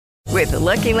With the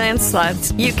Lucky Land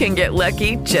Slots, you can get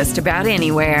lucky just about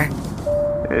anywhere.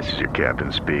 This is your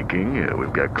captain speaking.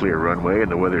 We've got clear runway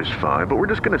and the weather's fine, but we're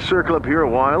just going to circle up here a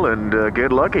while and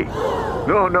get lucky.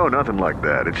 No, nothing like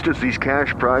that. It's just these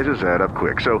cash prizes add up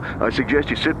quick. So I suggest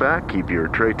you sit back, keep your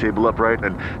tray table upright,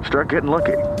 and start getting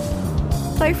lucky.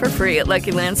 Play for free at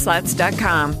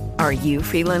LuckyLandSlots.com. Are you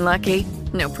feeling lucky?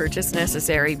 No purchase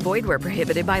necessary. Void where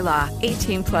prohibited by law.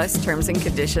 18+ terms and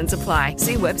conditions apply.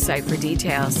 See website for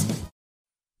details.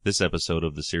 This episode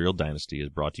of The Serial Dynasty is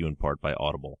brought to you in part by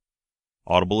Audible.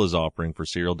 Audible is offering for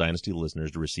Serial Dynasty listeners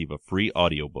to receive a free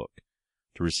audiobook.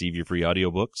 To receive your free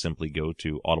audiobook, simply go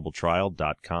to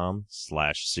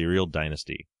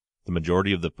audibletrial.com/serialdynasty. The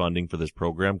majority of the funding for this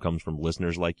program comes from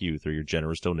listeners like you through your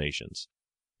generous donations.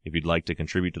 If you'd like to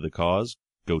contribute to the cause,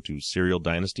 go to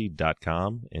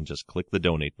serialdynasty.com and just click the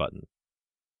donate button.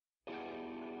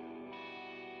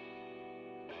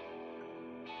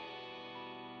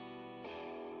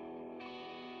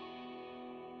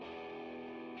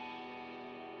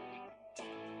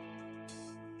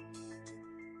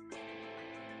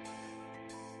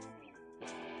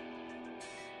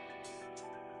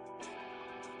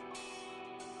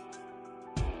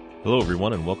 Hello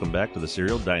everyone and welcome back to the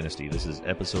Serial Dynasty. This is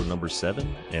episode number 7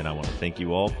 and I want to thank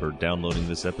you all for downloading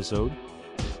this episode.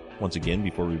 Once again,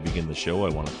 before we begin the show, I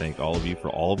want to thank all of you for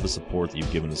all of the support that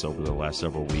you've given us over the last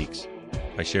several weeks.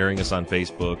 By sharing us on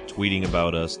Facebook, tweeting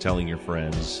about us, telling your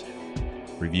friends,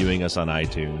 reviewing us on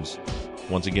iTunes.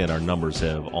 Once again, our numbers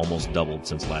have almost doubled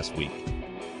since last week.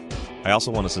 I also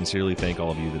want to sincerely thank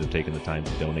all of you that have taken the time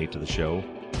to donate to the show.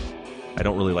 I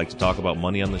don't really like to talk about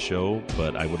money on the show,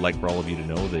 but I would like for all of you to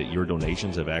know that your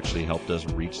donations have actually helped us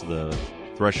reach the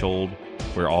threshold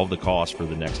where all of the costs for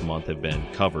the next month have been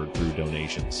covered through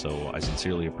donations. So I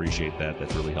sincerely appreciate that.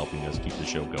 That's really helping us keep the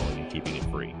show going and keeping it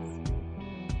free.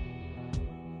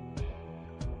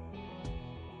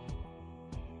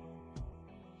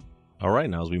 All right,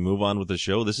 now as we move on with the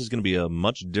show, this is going to be a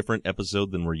much different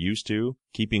episode than we're used to,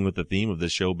 keeping with the theme of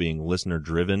this show being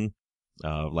listener-driven.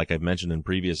 Like I've mentioned in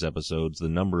previous episodes, the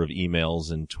number of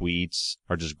emails and tweets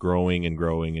are just growing and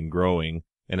growing and growing,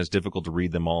 and it's difficult to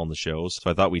read them all on the show. So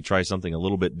I thought we'd try something a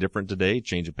little bit different today,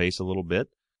 change the pace a little bit.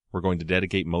 We're going to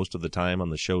dedicate most of the time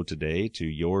on the show today to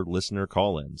your listener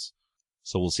call-ins.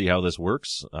 So we'll see how this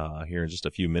works. Here in just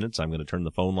a few minutes, I'm going to turn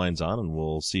the phone lines on and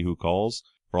we'll see who calls.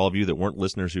 For all of you that weren't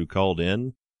listeners who called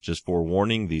in, just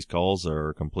forewarning, these calls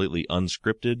are completely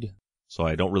unscripted. So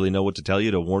I don't really know what to tell you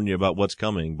to warn you about what's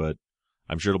coming, but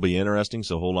I'm sure it'll be interesting,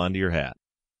 so hold on to your hat.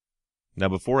 Now,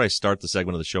 before I start the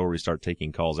segment of the show where we start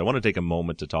taking calls, I want to take a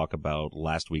moment to talk about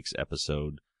last week's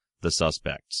episode, The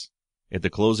Suspects. At the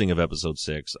closing of episode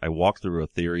 6, I walked through a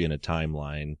theory and a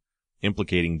timeline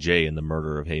implicating Jay in the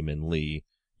murder of Hae Min Lee,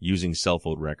 using cell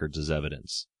phone records as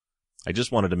evidence. I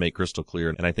just wanted to make crystal clear,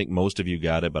 and I think most of you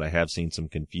got it, but I have seen some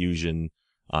confusion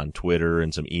on Twitter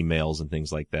and some emails and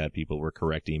things like that. People were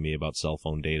correcting me about cell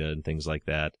phone data and things like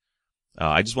that.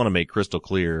 I just want to make crystal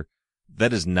clear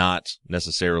that is not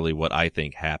necessarily what I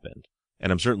think happened.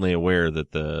 And I'm certainly aware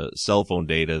that the cell phone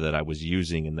data that I was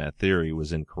using in that theory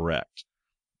was incorrect.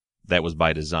 That was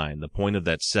by design. The point of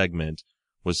that segment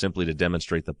was simply to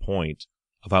demonstrate the point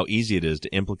of how easy it is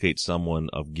to implicate someone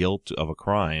of guilt of a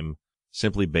crime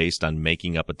simply based on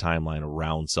making up a timeline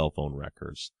around cell phone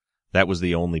records. That was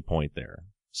the only point there.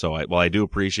 So while I do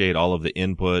appreciate all of the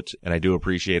input and I do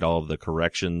appreciate all of the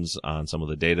corrections on some of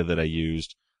the data that I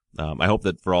used, I hope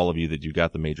that for all of you that you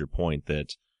got the major point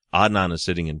that Adnan is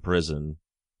sitting in prison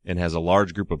and has a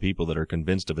large group of people that are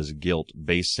convinced of his guilt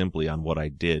based simply on what I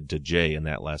did to Jay in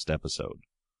that last episode.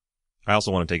 I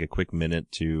also want to take a quick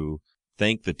minute to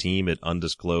thank the team at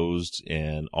Undisclosed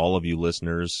and all of you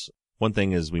listeners. One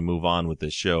thing as we move on with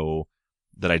this show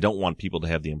that I don't want people to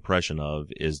have the impression of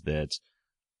is that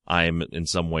I'm in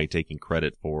some way taking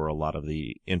credit for a lot of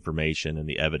the information and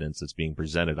the evidence that's being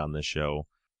presented on this show.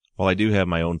 While I do have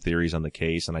my own theories on the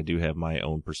case and I do have my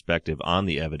own perspective on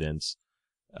the evidence,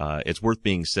 it's worth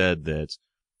being said that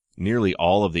nearly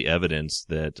all of the evidence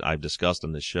that I've discussed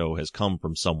on this show has come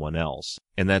from someone else.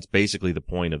 And that's basically the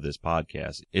point of this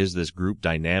podcast, is this group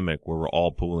dynamic where we're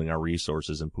all pooling our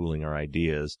resources and pooling our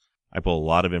ideas. I pull a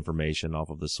lot of information off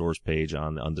of the source page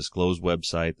on the Undisclosed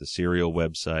website, the Serial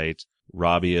website,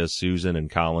 Rabia, Susan,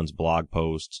 and Colin's blog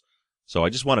posts. So I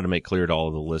just wanted to make clear to all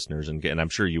of the listeners, and I'm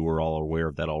sure you were all aware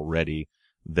of that already,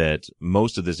 that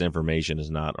most of this information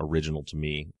is not original to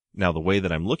me. Now, the way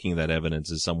that I'm looking at that evidence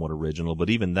is somewhat original, but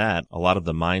even that, a lot of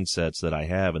the mindsets that I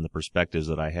have and the perspectives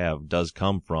that I have does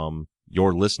come from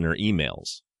your listener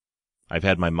emails. I've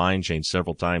had my mind changed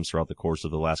several times throughout the course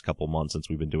of the last couple months since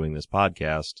we've been doing this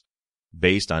podcast,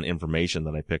 based on information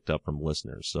that I picked up from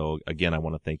listeners. So again, I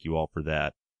want to thank you all for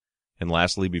that. And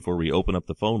lastly, before we open up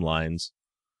the phone lines,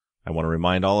 I want to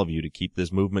remind all of you to keep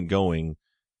this movement going.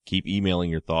 Keep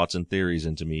emailing your thoughts and theories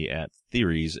into me at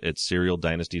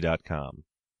theories@serialdynasty.com.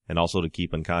 And also to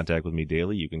keep in contact with me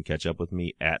daily, you can catch up with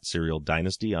me at Serial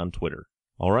Dynasty on Twitter.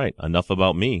 All right, enough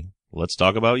about me. Let's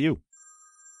talk about you.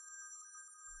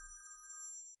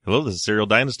 Hello, this is Serial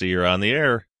Dynasty. You're on the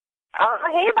air. Oh,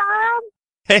 hey, Bob.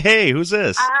 Hey, who's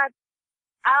this?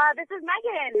 This is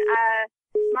Megan,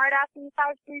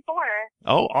 Smartass534.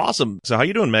 Oh, awesome. So how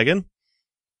you doing, Megan?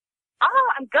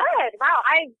 Oh, I'm good. Wow,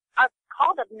 I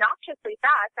called obnoxiously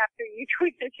fast after you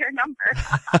tweeted your number.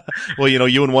 Well,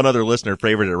 you and one other listener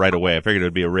favored it right away. I figured it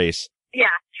would be a race. Yeah,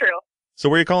 true. So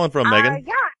where are you calling from, Megan?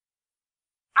 Yeah.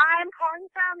 I'm calling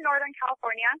from Northern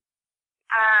California,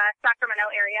 Sacramento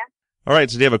area. All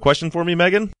right, so do you have a question for me,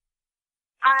 Megan?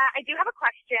 I do have a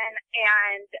question,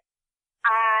 and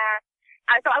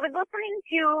so I was listening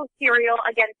to Serial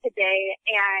again today,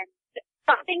 and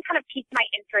something kind of piqued my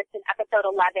interest in episode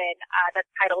 11 that's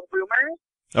titled Rumors.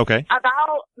 Okay.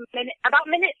 About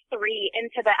minute 3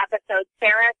 into the episode,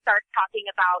 Sarah starts talking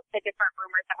about the different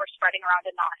rumors that were spreading around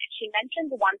Anon, and she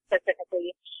mentioned one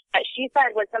specifically that she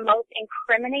said was the most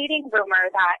incriminating rumor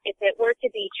that if it were to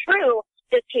be true,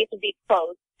 this case would be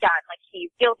closed, done, like he's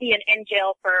guilty and in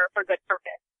jail for good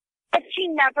purpose. But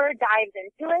she never dives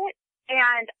into it,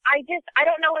 and I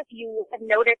don't know if you have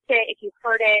noticed it, if you've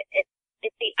heard it,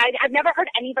 I've never heard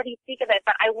anybody speak of it,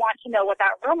 but I want to know what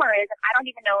that rumor is, and I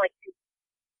don't even know,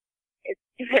 is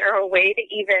there a way to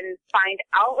even find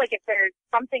out, if there's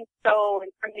something so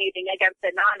incriminating against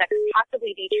Anon that could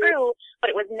possibly be true, but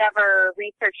it was never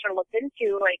researched or looked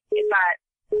into, is that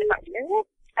weird?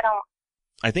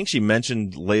 I think she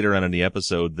mentioned later on in the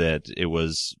episode that it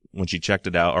was when she checked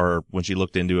it out, or when she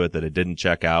looked into it, that it didn't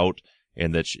check out,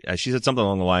 and that she said something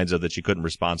along the lines of that she couldn't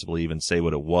responsibly even say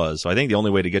what it was. So I think the only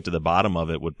way to get to the bottom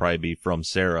of it would probably be from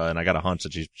Sarah, and I got a hunch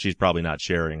that she's probably not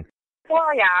sharing.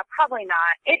 Well, yeah, probably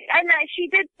not. And she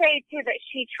did say, too, that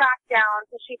she tracked down,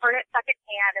 so she heard it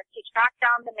secondhand, and she tracked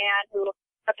down the man who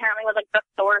apparently was, the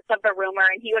source of the rumor,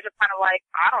 and he was just kind of like,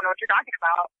 I don't know what you're talking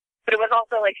about. But it was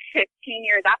also, 15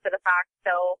 years after the fact,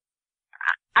 so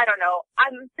I don't know.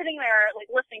 I'm sitting there,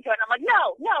 listening to it, and I'm like,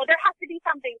 no, there has to be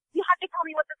something. You have to tell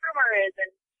me what the rumor is.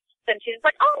 And then she's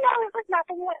like, oh, no, it was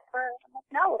nothing, whatever. I'm like,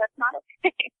 no, that's not a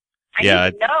thing. I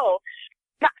need to know.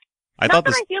 I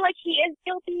feel like he is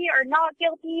guilty or not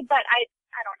guilty, but I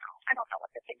don't know. I don't know what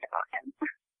to think about him.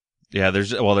 Yeah,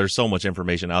 there's so much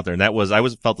information out there, and I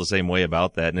felt the same way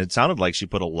about that. And it sounded like she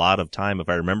put a lot of time, if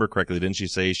I remember correctly. Didn't she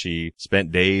say she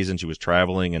spent days and she was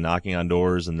traveling and knocking on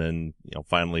doors, and then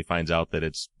finally finds out that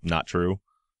it's not true?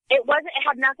 It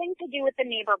had nothing to do with the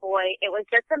neighbor boy. It was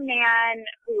just a man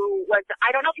who was,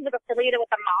 I don't know if he was affiliated with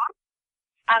the mob.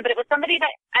 But it was somebody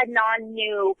that Anon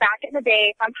knew back in the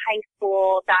day from high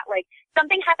school that,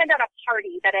 something happened at a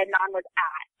party that Anon was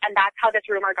at, and that's how this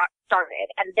rumor got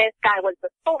started. And this guy was the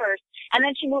source, and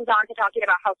then she moved on to talking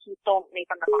about how he stole money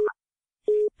from the mob.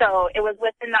 So it was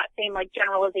within that same,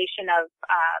 generalization of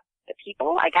the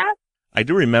people, I guess. I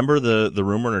do remember the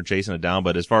rumor and her chasing it down,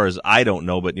 but as far as I don't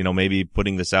know, but, maybe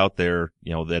putting this out there,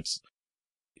 that's,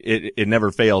 it never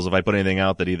fails if I put anything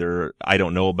out that either I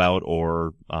don't know about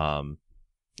or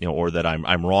that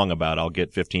I'm wrong about. I'll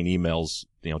get 15 emails,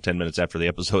 10 minutes after the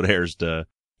episode airs to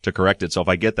correct it. So if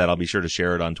I get that, I'll be sure to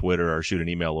share it on Twitter or shoot an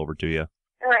email over to you.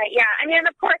 Right, yeah. I mean,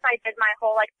 of course I did my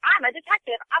whole, I'm a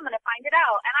detective, I'm going to find it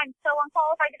out, and I'm so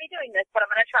unqualified to be doing this, but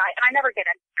I'm going to try, and I never get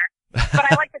in there. But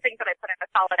I like to think that I put in a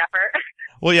solid effort.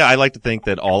 Well, yeah, I like to think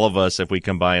that all of us, if we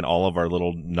combine all of our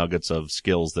little nuggets of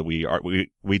skills, that we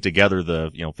together,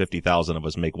 the 50,000 of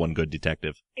us, make one good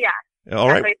detective. Yeah. All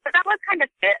right. But that was kind of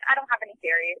it. I don't have any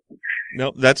theories.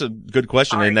 No, that's a good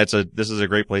question, and this is a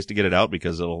great place to get it out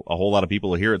because a whole lot of people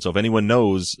will hear it. So if anyone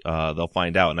knows, they'll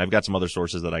find out. And I've got some other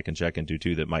sources that I can check into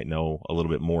too that might know a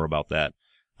little bit more about that.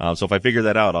 So if I figure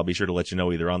that out, I'll be sure to let you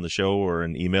know either on the show or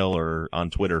an email or on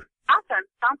Twitter. Awesome.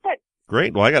 Sounds good.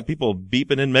 Great. Well, I got people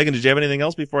beeping in. Megan, did you have anything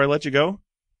else before I let you go?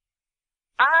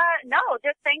 No,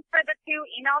 just thanks for the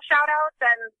 2 email shout-outs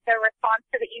and the response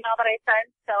to the email that I sent.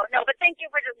 So, no, but thank you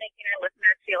for just making our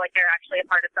listeners feel like they're actually a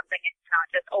part of something and not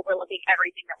just overlooking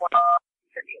everything that we're all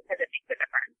contribute, because it makes a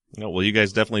difference. No, well, you guys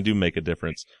definitely do make a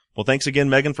difference. Well, thanks again,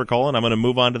 Megan, for calling. I'm going to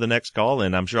move on to the next call,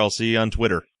 and I'm sure I'll see you on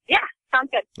Twitter. Yeah, sounds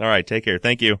good. All right, take care.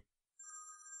 Thank you.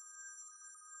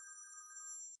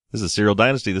 This is Serial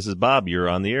Dynasty. This is Bob. You're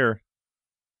on the air.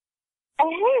 Hey,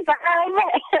 Bob.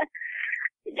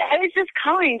 I was just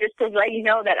calling just to let you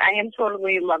know that I am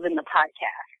totally loving the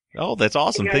podcast. Oh, that's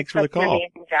awesome. Thanks for the call. An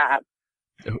amazing job.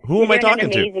 Who am I talking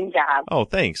to? You're doing an amazing job. Oh,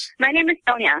 thanks. My name is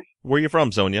Sonia. Where are you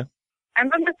from, Sonia? I'm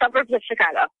from the suburbs of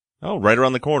Chicago. Oh, right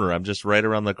around the corner. I'm just right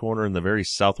around the corner in the very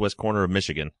southwest corner of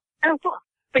Michigan. Oh, cool.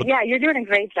 But yeah, you're doing a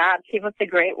great job. Keep up the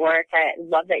great work. I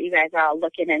love that you guys are all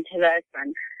looking into this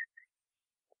and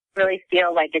really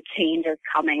feel like a change is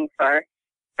coming for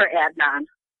Adnan.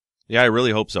 Yeah, I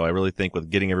really hope so. I really think with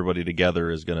getting everybody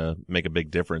together is going to make a big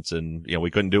difference. And,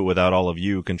 we couldn't do it without all of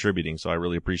you contributing. So I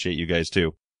really appreciate you guys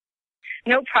too.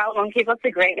 No problem. Keep up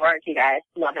the great work, you guys.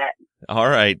 Love it. All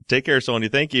right. Take care, Sonia.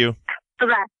 Thank you.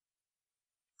 Bye-bye.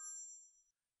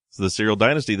 So the Serial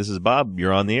Dynasty, this is Bob.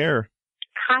 You're on the air.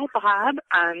 Hi, Bob.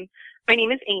 My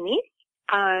name is Amy.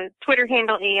 Twitter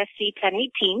handle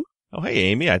ASC1018. Oh, hey,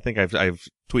 Amy. I think I've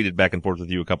tweeted back and forth with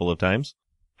you a couple of times.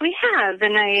 We have,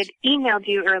 and I had emailed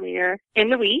you earlier in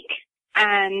the week,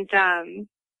 and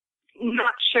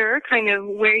not sure kind of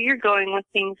where you're going with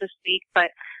things this week,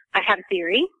 but I have a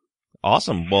theory.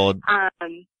 Awesome. Well,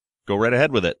 go right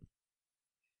ahead with it.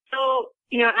 So,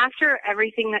 after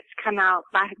everything that's come out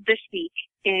this week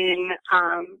in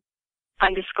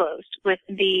Undisclosed with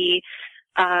the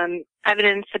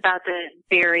evidence about the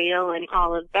burial and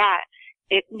all of that,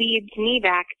 it leads me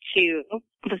back to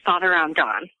the thought around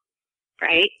Dawn,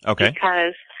 right? Okay.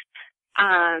 Because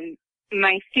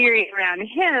my theory around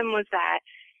him was that,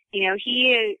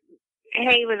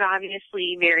 Hay was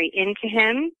obviously very into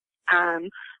him.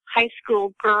 High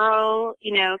school girl,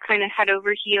 kind of head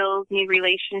over heels, new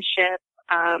relationship,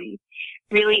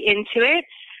 really into it.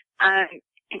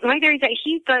 My theory is that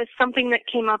he does something that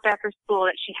came up after school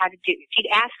that she had to do. She'd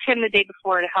asked him the day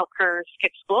before to help her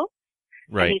skip school.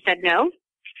 Right. And he said no.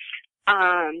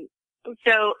 A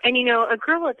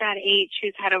girl at that age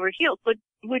who's head over heels would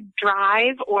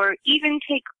drive or even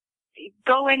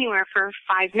go anywhere for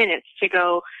 5 minutes to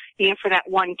go, for that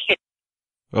one kid.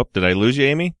 Oh, did I lose you,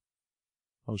 Amy?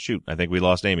 Oh, shoot. I think we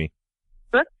lost Amy.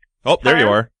 Whoops. Oh, there you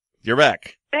are. You're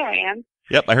back. There I am.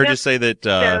 Yep, I heard you say that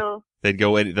they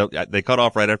cut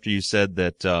off right after you said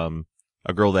that a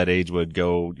girl that age would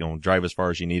go, drive as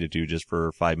far as she needed to just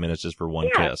for 5 minutes, just for one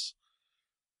kiss.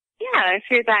 Yeah, if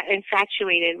you're that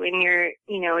infatuated when you're,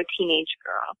 a teenage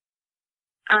girl.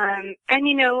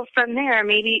 From there,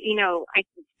 maybe,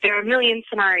 there are a million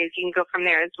scenarios you can go from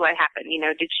there as what happened.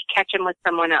 Did she catch him with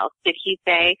someone else? Did he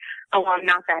say, oh, I'm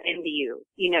not that into you?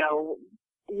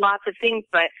 Lots of things,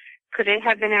 but could it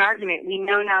have been an argument? We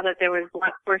know now that there was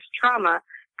worse trauma.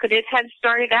 Could it have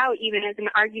started out even as an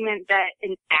argument that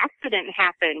an accident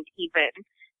happened even?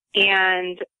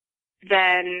 And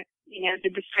then,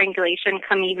 did the strangulation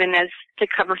come even as to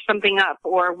cover something up?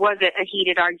 Or was it a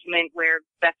heated argument where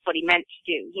that's what he meant to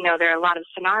do? There are a lot of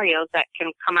scenarios that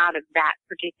can come out of that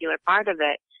particular part of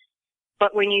it.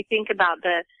 But when you think about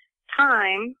the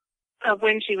time of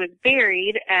when she was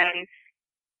buried and,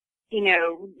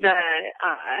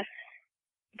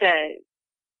 the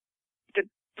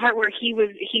part where he's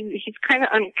kind of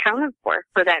unaccounted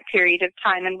for that period of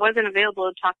time and wasn't available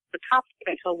to talk to the cops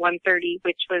until 1:30,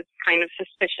 which was kind of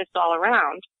suspicious all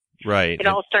around. Right. It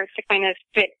all starts to kind of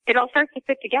fit. It all starts to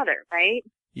fit together, right?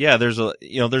 Yeah, there's a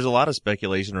lot of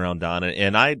speculation around Don,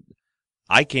 and I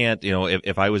can't,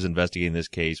 if I was investigating this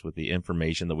case with the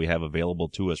information that we have available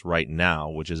to us right now,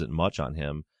 which isn't much on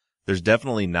him, there's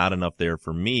definitely not enough there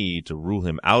for me to rule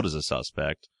him out as a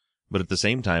suspect. But at the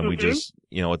same time, we just,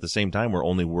 we're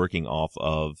only working off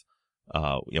of,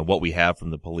 what we have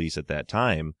from the police at that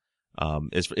time.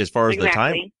 As far as the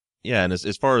time, yeah, and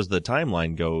as far as the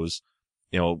timeline goes,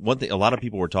 one thing, a lot of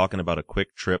people were talking about a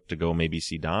quick trip to go maybe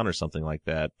see Don or something like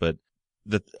that. But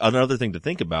another thing to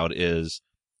think about is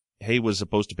Hay was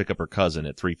supposed to pick up her cousin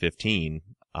at 3:15,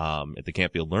 at the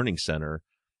Campfield Learning Center.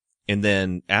 And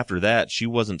then after that, she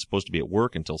wasn't supposed to be at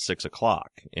work until 6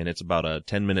 o'clock. And it's about a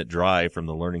 10-minute drive from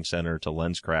the Learning Center to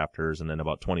LensCrafters and then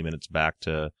about 20 minutes back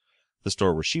to the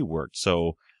store where she worked.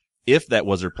 So if that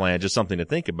was her plan, just something to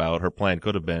think about, her plan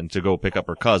could have been to go pick up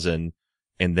her cousin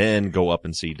and then go up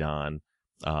and see Don.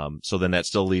 So then that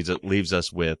still leaves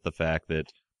us with the fact that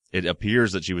it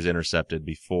appears that she was intercepted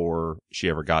before she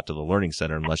ever got to the Learning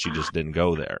Center, unless she just didn't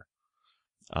go there.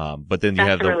 But then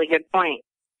that's a really good point.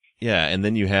 Yeah, and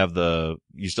then you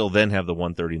still then have the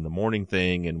 1:30 in the morning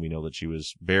thing, and we know that she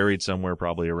was buried somewhere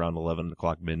probably around 11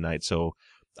 o'clock midnight. So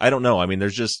I don't know. I mean,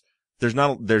 there's just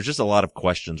a lot of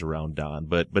questions around Don,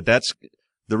 but that's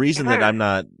the reason that I'm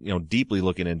not, deeply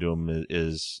looking into him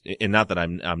is, and not that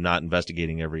I'm not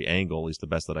investigating every angle, at least the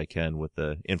best that I can with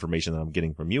the information that I'm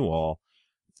getting from you all,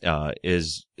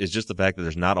 is just the fact that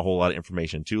there's not a whole lot of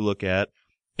information to look at.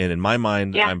 And in my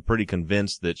mind, I'm pretty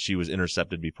convinced that she was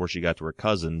intercepted before she got to her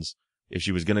cousin's. If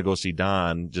she was going to go see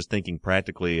Don, just thinking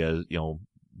practically as,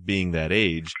 being that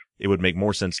age, it would make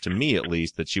more sense to me, at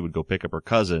least, that she would go pick up her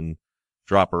cousin,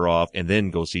 drop her off, and then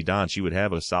go see Don. She would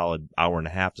have a solid hour and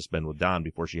a half to spend with Don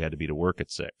before she had to be to work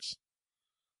at 6.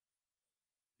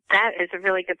 That is a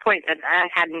really good point that I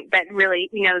hadn't, that really,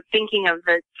 thinking of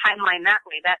the timeline that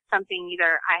way, that's something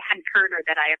either I hadn't heard or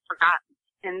that I have forgotten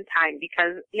in time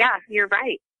because, yeah, you're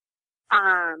right.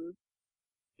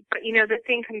 But, the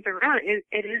thing comes around,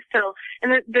 it is still,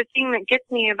 and the thing that gets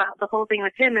me about the whole thing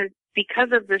with him is because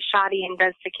of the shoddy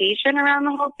investigation around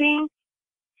the whole thing,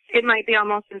 it might be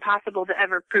almost impossible to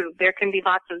ever prove. There can be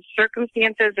lots of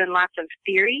circumstances and lots of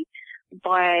theory,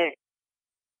 but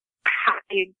how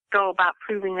do you go about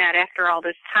proving that after all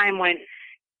this time when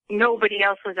nobody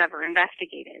else was ever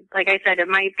investigated? Like I said, it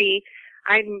might be,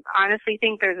 I honestly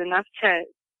think there's enough to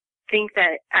think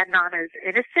that Adnan is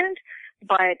innocent,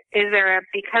 but is there,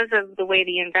 because of the way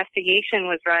the investigation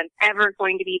was run, ever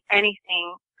going to be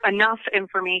enough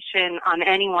information on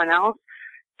anyone else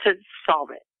to solve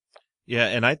it? Yeah,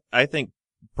 and I think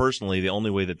personally the only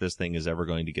way that this thing is ever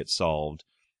going to get solved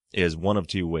is one of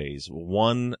two ways.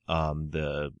 One,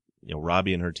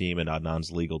 Robbie and her team and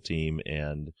Adnan's legal team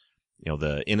and,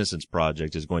 the Innocence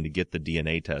Project is going to get the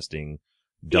DNA testing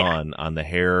done on the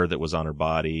hair that was on her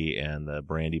body and the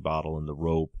brandy bottle and the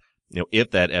rope,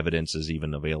 if that evidence is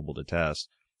even available to test.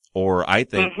 Or I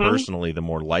think personally the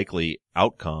more likely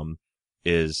outcome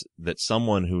is that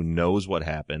someone who knows what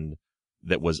happened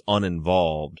that was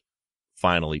uninvolved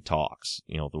finally talks,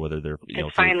 whether they're,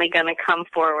 finally going to come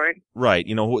forward. Right.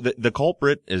 The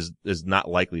culprit is not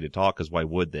likely to talk because why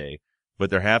would they? But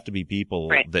there have to be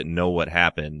people that know what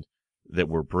happened that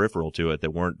were peripheral to it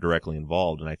that weren't directly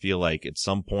involved. And I feel like at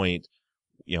some point,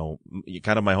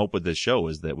 kind of my hope with this show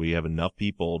is that we have enough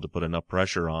people to put enough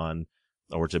pressure on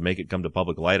or to make it come to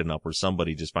public light enough where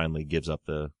somebody just finally gives up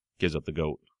the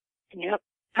goat. Yep.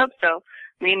 Hope so.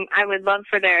 I mean, I would love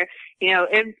for there,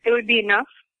 it would be enough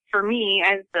for me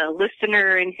as the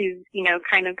listener and who's,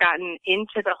 kind of gotten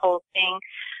into the whole thing,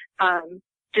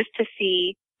 just to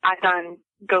see Adnan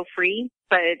go free,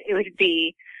 but it would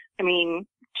be,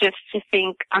 just to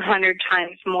think 100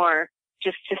 times more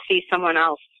just to see someone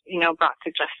else, brought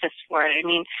to justice for it.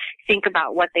 Think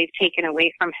about what they've taken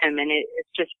away from him and it's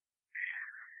just.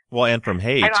 Well, and from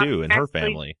Hay too, and her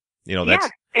family, that's. Yeah,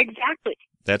 exactly.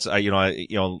 That's,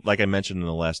 like I mentioned in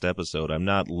the last episode, I'm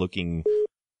not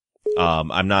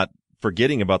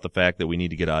forgetting about the fact that we need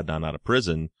to get Adnan out of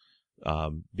prison,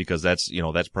 because that's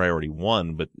priority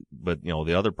one. But,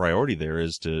 the other priority there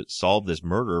is to solve this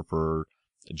murder for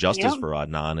justice for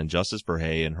Adnan and justice for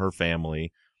Hay and her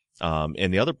family.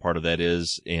 And the other part of that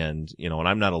is, and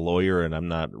I'm not a lawyer and I'm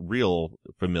not real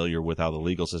familiar with how the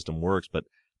legal system works, but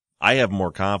I have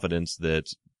more confidence that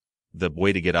the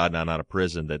way to get Adnan out of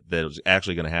prison that is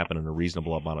actually going to happen in a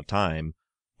reasonable amount of time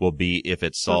will be if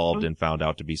it's solved and found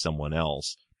out to be someone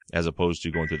else, as opposed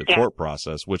to going through the court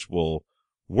process, which will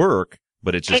work,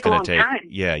 but it's just going to take,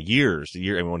 years.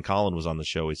 And when Colin was on the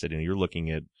show, he said, you're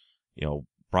looking at,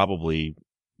 probably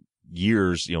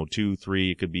years, 2,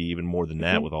 3, it could be even more than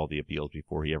that with all the appeals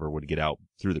before he ever would get out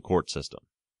through the court system.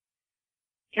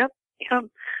 Yep.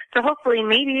 So hopefully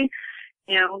maybe,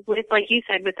 with, like you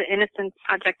said, with the Innocence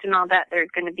Project and all that, there's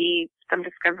going to be some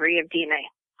discovery of DNA.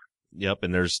 Yep.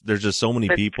 And there's just so many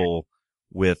people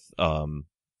with,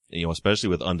 especially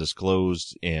with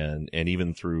Undisclosed and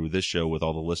even through this show with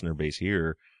all the listener base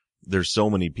here, there's so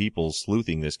many people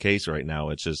sleuthing this case right now.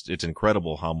 It's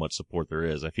incredible how much support there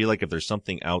is. I feel like if there's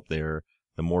something out there,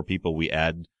 the more people we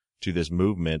add to this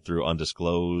movement through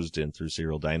Undisclosed and through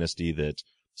Serial Dynasty, that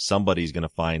somebody's going to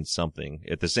find something.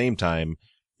 At the same time,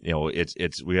 we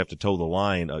have to toe the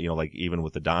line, like even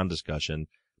with the Don discussion,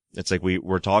 it's like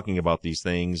we're talking about these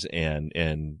things and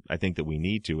I think that we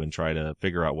need to and try to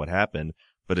figure out what happened,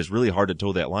 but it's really hard to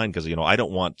toe that line because, I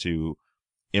don't want to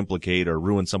implicate or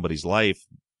ruin somebody's life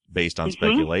based on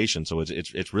speculation. So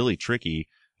it's really tricky,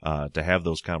 to have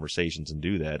those conversations and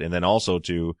do that. And then also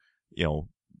to,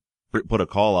 put a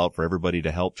call out for everybody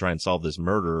to help try and solve this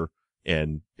murder.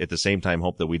 And at the same time,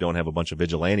 hope that we don't have a bunch of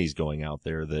vigilantes going out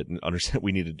there that understand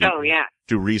we need to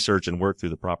do research and work through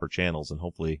the proper channels. And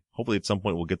hopefully at some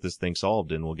point we'll get this thing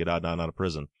solved and we'll get Adnan out of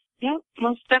prison. Yeah,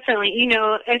 most definitely.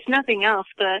 If nothing else,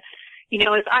 as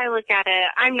I look at it,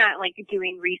 I'm not like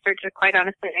doing research. Quite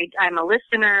honestly, I'm a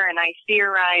listener and I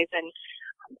theorize, and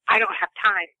I don't have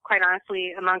time, quite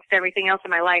honestly, amongst everything else in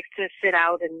my life, to sit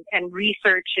out and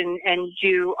research and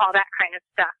do all that kind of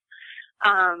stuff.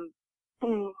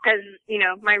 Because,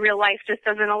 my real life just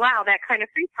doesn't allow that kind of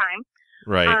free time.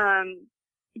 Right.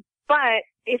 But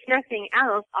if nothing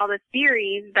else, all the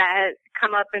theories that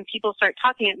come up and people start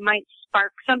talking, it might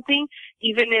spark something,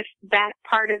 even if that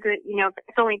part of it,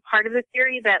 it's only part of the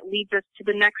theory that leads us to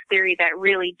the next theory that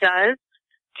really does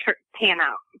pan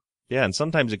out. Yeah, and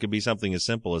sometimes it could be something as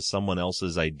simple as someone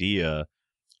else's idea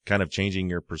kind of changing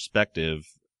your perspective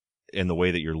in the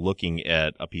way that you're looking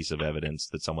at a piece of evidence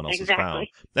that someone else has found.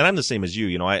 And I'm the same as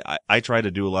you. I try to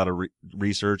do a lot of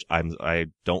research. I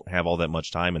don't have all that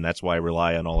much time, and that's why I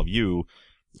rely on all of you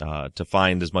to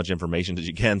find as much information as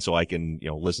you can so I can,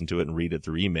 listen to it and read it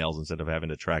through emails instead of having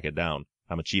to track it down.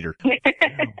 I'm a cheater.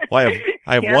 Well,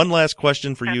 I have one last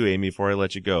question for you, Amy, before I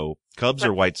let you go. Cubs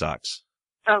or White Sox?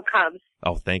 Oh, Cubs.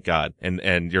 Oh, thank God.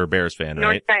 And you're a Bears fan,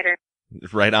 right? Northsider.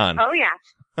 Right on. Oh, yeah.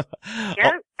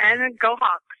 Yep, and go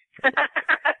Hawks.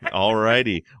 All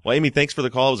righty. Well, Amy, thanks for the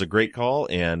call. It was a great call,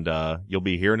 and you'll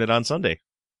be hearing it on Sunday.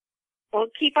 Well,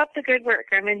 keep up the good work.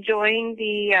 I'm enjoying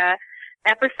the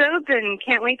episodes and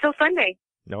can't wait till Sunday.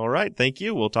 All right. Thank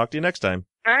you. We'll talk to you next time.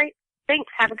 All right.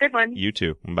 Thanks. Have a good one. You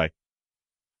too. Bye.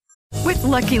 With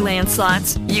Lucky Land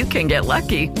Slots, you can get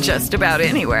lucky just about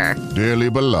anywhere. Dearly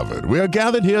beloved, we are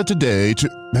gathered here today to...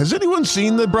 Has anyone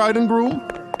seen the bride and groom?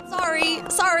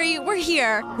 Sorry, we're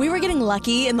here. We were getting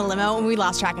lucky in the limo and we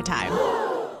lost track of time.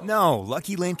 No,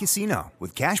 Lucky Land Casino,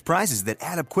 with cash prizes that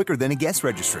add up quicker than a guest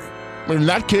registry. In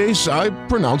that case, I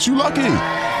pronounce you lucky.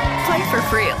 Play for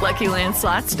free at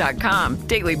LuckyLandSlots.com.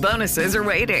 Daily bonuses are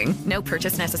waiting. No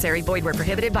purchase necessary. Void where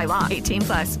prohibited by law.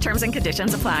 18+. Terms and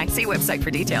conditions apply. See website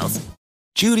for details.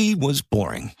 Judy was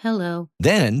boring. Hello.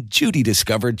 Then Judy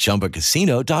discovered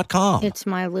ChumbaCasino.com. It's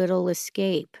my little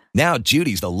escape. Now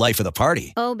Judy's the life of the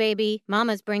party. Oh, baby,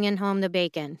 mama's bringing home the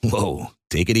bacon. Whoa,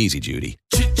 take it easy, Judy.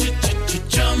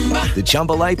 The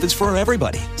Chumba life is for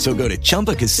everybody. So go to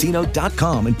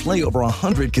ChumbaCasino.com and play over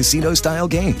 100 casino-style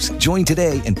games. Join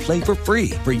today and play for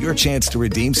free for your chance to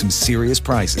redeem some serious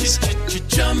prizes.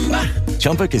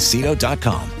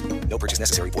 ChumbaCasino.com. No purchase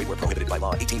necessary. Void where prohibited by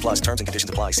law. 18+. Terms and conditions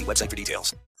apply. See website for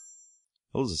details.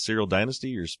 Oh, this is Serial Dynasty.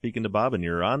 You're speaking to Bob, and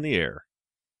you're on the air.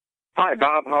 Hi,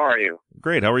 Bob. How are you?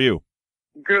 Great. How are you?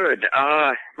 Good.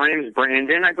 My name is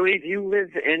Brandon. I believe you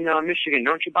live in Michigan,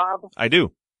 don't you, Bob? I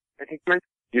do. I think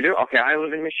you do? Okay, I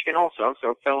live in Michigan also,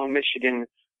 so fellow Michigan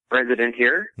resident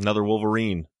here. Another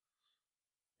Wolverine.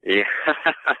 Yeah.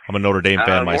 I'm a Notre Dame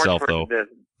fan myself, though.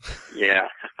 Yeah.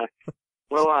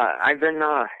 Well, I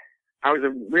was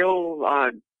a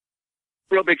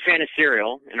real big fan of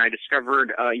Serial, and I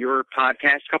discovered your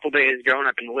podcast a couple days ago, and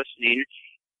I've been listening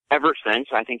ever since.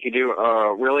 I think you do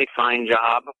a really fine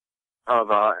job of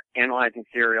analyzing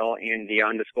Serial in the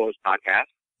Undisclosed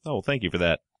podcast. Oh, thank you for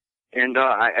that. And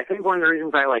I think one of the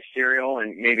reasons I like Serial,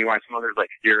 and maybe why some others like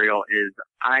Serial, is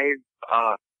I've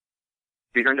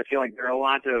begun to feel like there are a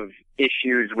lot of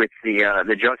issues with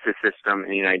the justice system in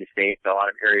the United States, a lot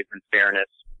of areas of unfairness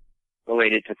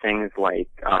related to things like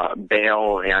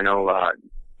bail. And I know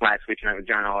last week tonight with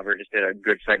John Oliver just did a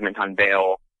good segment on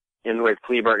bail and the way the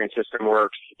plea bargain system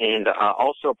works, and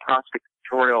also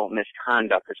prosecutorial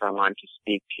misconduct, which I wanted to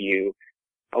speak to you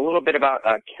a little bit about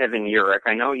Kevin Urich.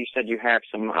 I know you said you have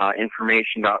some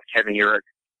information about Kevin Urich.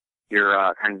 You're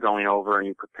kind of going over, and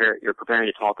you're preparing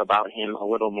to talk about him a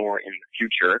little more in the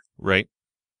future. Right.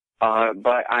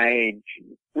 But I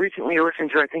recently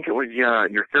listened to, I think it was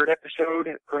your third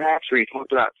episode, perhaps, where you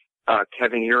talked about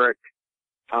Kevin Urich,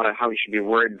 how he should be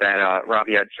worried that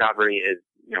Rabiad Chabri is,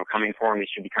 coming for him. He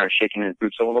should be kind of shaking his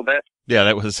boots a little bit. Yeah,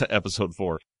 that was episode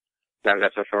 4. That's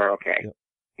episode 4. Okay. Yep.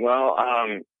 Well,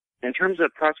 in terms of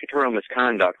prosecutorial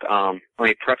misconduct, let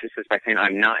me preface this by saying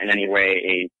I'm not in any way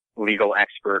a legal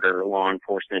expert or law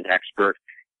enforcement expert,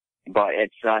 but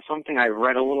it's something I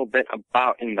read a little bit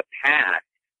about in the past.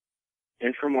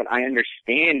 And from what I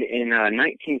understand, in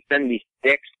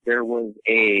 1976, there was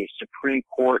a Supreme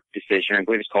Court decision, I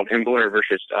believe it's called Imbler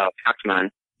versus Pacman.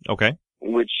 Okay.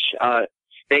 Which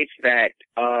states that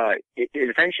it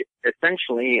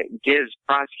essentially gives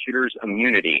prosecutors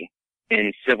immunity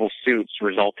in civil suits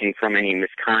resulting from any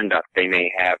misconduct they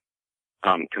may have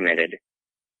committed.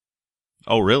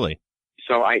 Oh, really?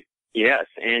 Yes,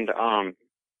 and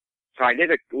so I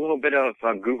did a little bit of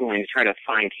Googling to try to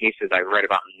find cases I read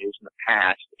about in the news in the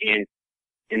past, and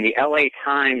in the LA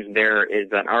Times there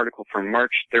is an article from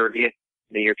March 30th,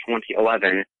 the year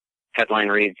 2011. Headline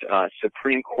reads,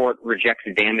 Supreme Court rejects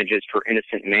damages for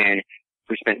innocent man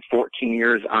who spent 14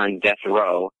 years on death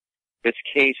row. This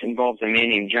case involves a man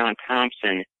named John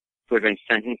Thompson who had been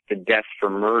sentenced to death for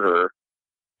murder,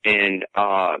 and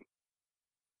a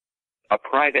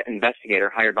private investigator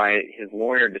hired by his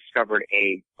lawyer discovered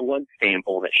a blood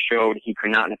sample that showed he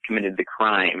could not have committed the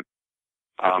crime.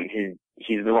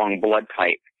 He's the wrong blood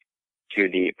type. to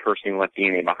the person who left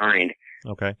DNA behind.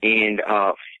 Okay. And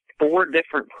 4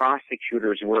 different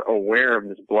prosecutors were aware of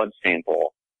this blood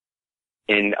sample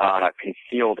and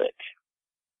concealed it.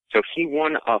 So he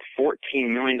won $14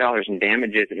 million in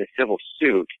damages in a civil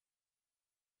suit,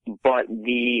 but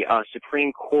the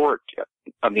Supreme Court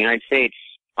of the United States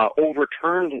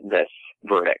overturned this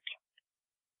verdict,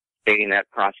 stating that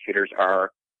prosecutors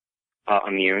are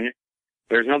immune.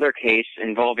 There's another case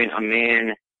involving a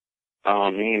man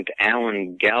named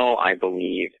Alan Gell, I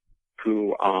believe,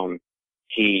 who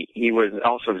he was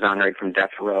also exonerated from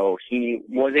death row. He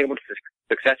was able to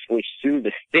successfully sue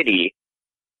the city,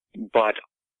 but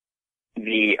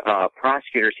the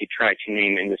prosecutors he tried to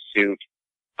name in the suit,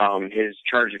 his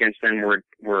charges against them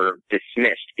were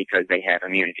dismissed because they had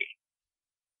immunity.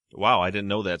 Wow, I didn't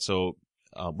know that. So,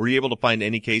 were you able to find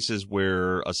any cases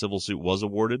where a civil suit was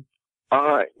awarded?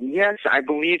 Yes, I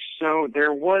believe so.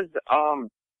 There was,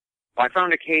 I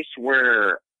found a case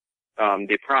where,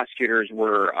 the prosecutors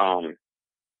were,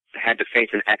 had to face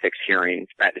an ethics hearing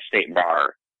at the state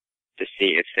bar to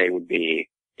see if they would be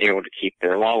able to keep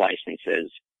their law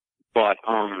licenses. But,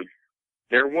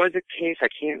 there was a case, I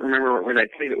can't remember what it was,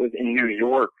 I believe it was in New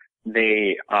York.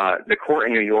 The court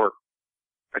in New York,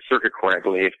 a circuit court, I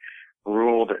believe,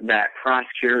 ruled that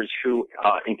prosecutors who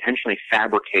intentionally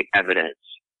fabricate evidence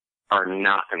are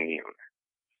not immune.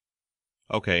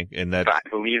 Okay, and that... So I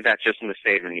believe that's just in the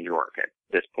state of New York at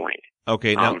this point.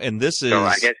 Okay, now, and this is... So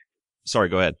I guess... Sorry,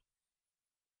 go ahead.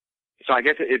 So I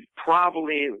guess it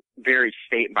probably varies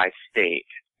state by state,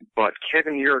 but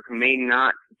Kevin Urick may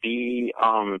not be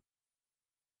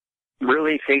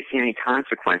really facing any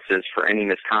consequences for any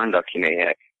misconduct he may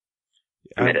have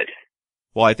committed.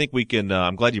 Well, I think we can,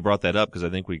 I'm glad you brought that up because I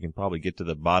think we can probably get to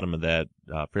the bottom of that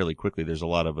fairly quickly. There's a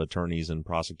lot of attorneys and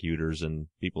prosecutors and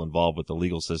people involved with the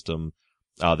legal system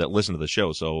that listen to the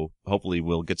show. So hopefully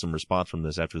we'll get some response from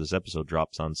this after this episode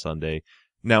drops on Sunday.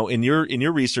 Now, in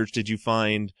your research, did you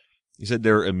find, you said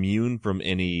they're immune from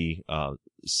any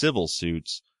civil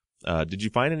suits. Did you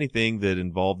find anything that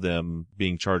involved them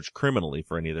being charged criminally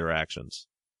for any of their actions?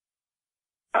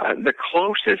 The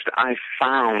closest I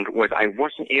found was, I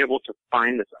wasn't able to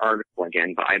find this article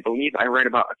again, but I believe I read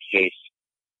about a case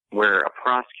where a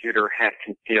prosecutor had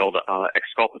concealed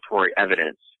exculpatory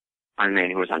evidence on a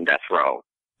man who was on death row,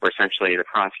 where essentially the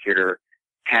prosecutor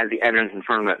had the evidence in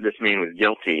front of him that this man was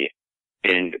guilty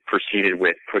and proceeded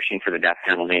with pushing for the death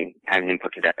penalty, having him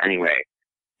put to death anyway.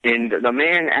 And the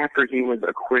man, after he was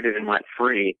acquitted and let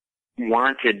free,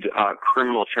 wanted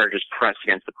criminal charges pressed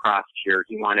against the prosecutor.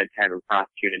 He wanted to have him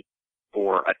prosecuted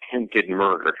for attempted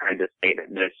murder, trying to say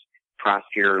that this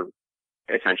prosecutor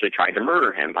essentially tried to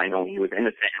murder him by knowing he was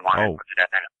innocent and wanted to put to death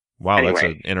penalty. Wow, anyway, that's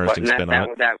an interesting spin on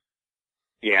it.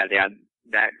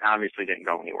 That obviously didn't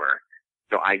go anywhere.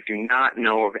 So I do not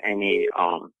know of any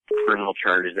criminal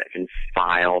charges that have been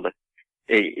filed.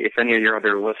 If any of your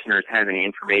other listeners have any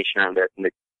information on this,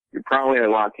 and probably a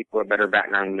lot of people have better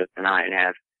background in this than I and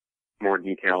have more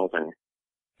details and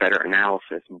better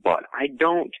analysis, but I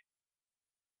don't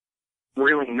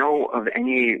really know of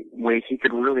any way he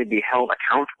could really be held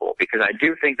accountable, because I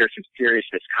do think there's some serious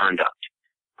misconduct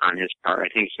on his part. I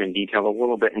think it's been detailed a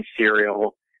little bit in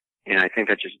Serial, and I think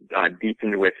that just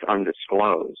deepened with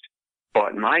Undisclosed.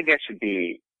 But my guess would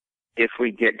be, if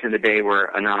we get to the day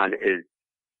where Anand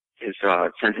his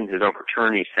sentence is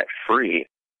overturned, he's set free,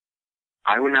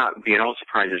 I would not be at all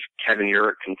surprised if Kevin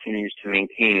Urick continues to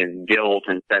maintain his guilt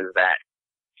and says that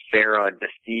Sarah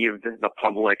deceived the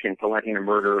public into letting a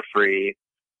murderer free,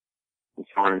 and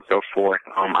so on and so forth.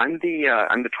 I'm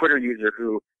the Twitter user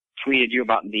who tweeted you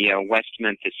about the West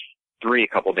Memphis 3 a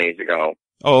couple days ago.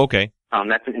 Oh, okay.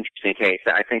 That's an interesting case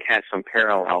that I think has some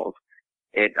parallels.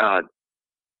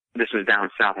 This was down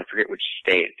south, I forget which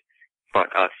state, but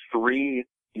 3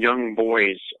 young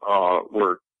boys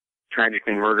were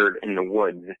tragically murdered in the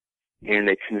woods, and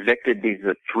they convicted these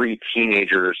 3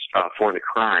 teenagers for the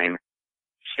crime,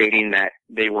 stating that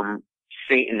they were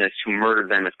Satanists who murdered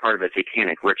them as part of a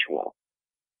satanic ritual.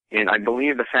 And I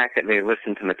believe the fact that they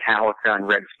listened to Metallica and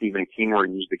read Stephen King were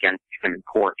used against them in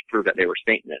court to prove that they were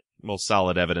Satanists. Well,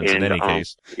 solid evidence in any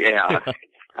case. Yeah.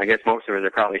 I guess most of it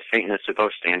are probably Satanists with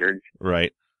those standards.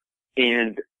 Right.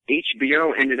 And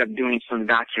HBO ended up doing some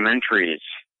documentaries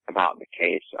about the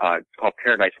case, called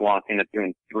Paradise Lost. Ended up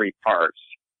doing 3 parts.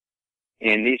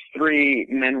 And these 3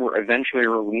 men were eventually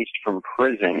released from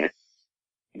prison.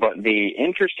 But the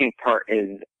interesting part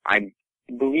is, I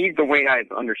believe the way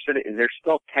I've understood it is they're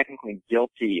still technically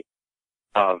guilty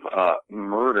of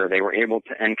murder. They were able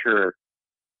to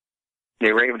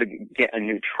get a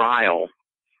new trial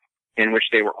in which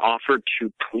they were offered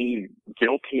to plead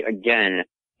guilty again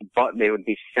but they would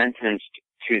be sentenced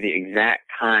to the exact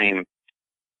time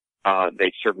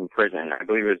they served in prison. I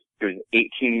believe it was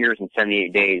 18 years and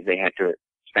 78 days they had to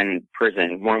spend in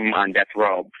prison, one on death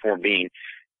row before being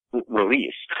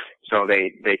released. So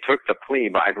they took the plea,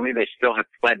 but I believe they still have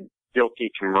pled guilty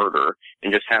to murder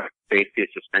and just have basically a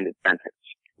suspended sentence.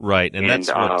 Right, and that's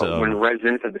what when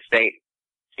residents of the state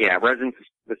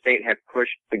have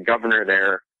pushed the governor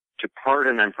there to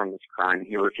pardon them from this crime,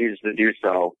 he refused to do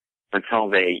so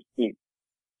until he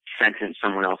sentenced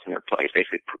someone else in their place.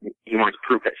 Basically, he wants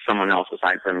proof that someone else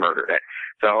besides them murdered it.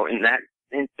 So in that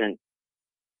instance,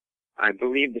 I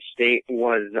believe the state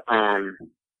was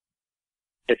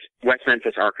it's West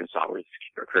Memphis, Arkansas, where it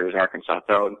occurs, Arkansas.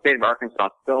 So the state of Arkansas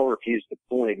still refused to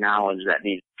fully acknowledge that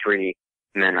these 3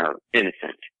 men are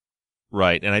innocent.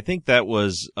 Right, and I think that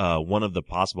was one of the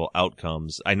possible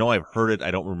outcomes. I know I've heard it.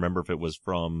 I don't remember if it was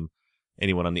from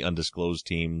anyone on the undisclosed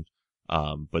team,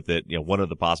 but that one of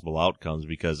the possible outcomes.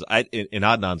 Because in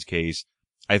Adnan's case,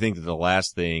 I think that the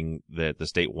last thing that the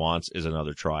state wants is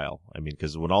another trial. I mean,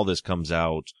 because when all this comes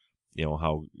out,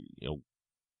 how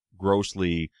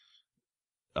grossly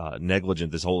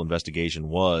negligent this whole investigation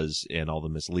was and all the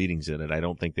misleadings in it, I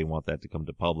don't think they want that to come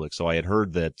to public. So I had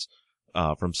heard that.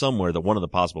 From somewhere that one of the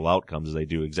possible outcomes is they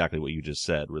do exactly what you just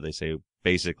said, where they say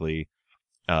basically,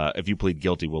 if you plead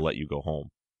guilty, we'll let you go home.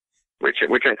 Which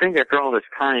I think after all this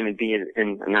time would be in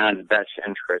Anand's best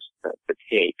interest to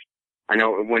take. I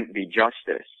know it wouldn't be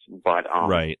justice, but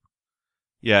right,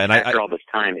 yeah, and after all this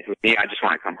time, it would be, I just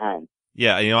want to come home.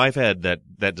 Yeah, I've had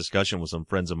that discussion with some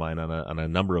friends of mine on a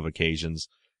number of occasions.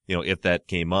 If that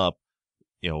came up,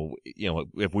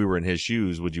 if we were in his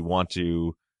shoes, would you want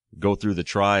to go through the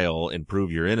trial and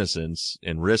prove your innocence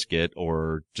and risk it,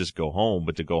 or just go home?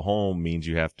 But to go home means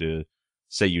you have to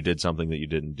say you did something that you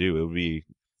didn't do. It would be,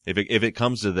 if it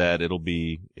comes to that, it'll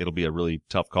be a really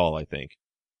tough call, I think.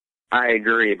 I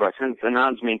agree, but since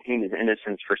Anand's maintained his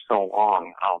innocence for so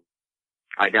long,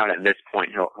 I doubt at this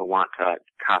point he'll want to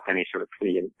cop any sort of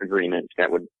plea agreement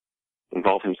that would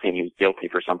involve him saying he was guilty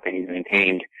for something he's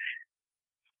maintained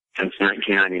since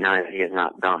 1999 that he has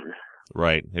not done.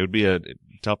 Right. It would be a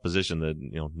tough position that,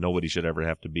 nobody should ever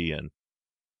have to be in.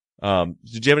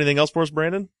 Did you have anything else for us,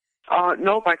 Brandon?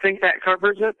 Nope. I think that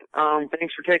covers it.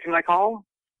 Thanks for taking my call.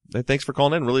 Thanks for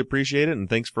calling in. Really appreciate it. And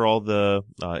thanks for all the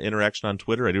interaction on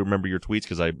Twitter. I do remember your tweets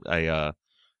because I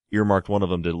earmarked one of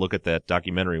them to look at that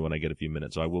documentary when I get a few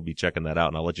minutes. So I will be checking that out,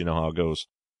 and I'll let you know how it goes.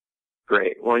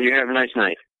 Great. Well, you have a nice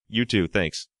night. You too.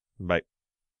 Thanks. Bye.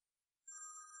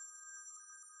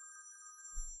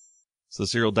 So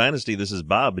Serial Dynasty, this is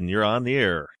Bob, and you're on the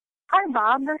air. Hi,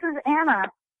 Bob. This is Anna.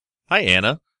 Hi,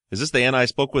 Anna. Is this the Anna I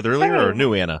spoke with earlier, or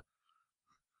new Anna?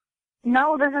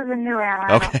 No, this is a new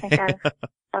Anna. Okay. I don't think I've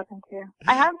spoken to.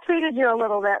 I have tweeted you a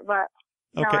little bit, but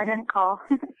no, I didn't call.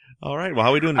 All right. Well,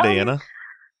 how are we doing today, Anna?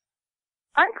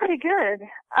 I'm pretty good.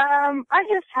 I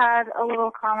just had a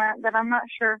little comment that I'm not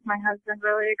sure if my husband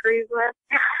really agrees with.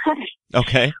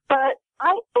 Okay. But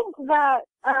I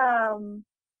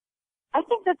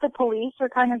think that the police are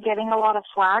kind of getting a lot of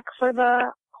flack for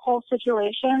the whole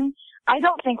situation. I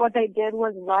don't think what they did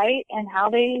was right and how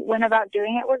they went about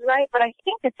doing it was right, but I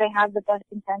think that they had the best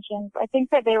intentions. I think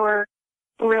that they were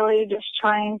really just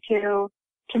trying to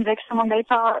convict someone they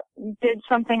thought did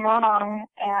something wrong.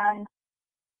 And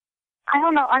I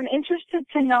don't know, I'm interested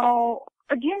to know,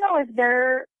 do you know if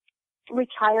they're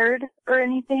retired or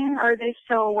anything? Are they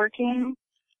still working?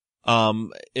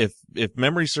 If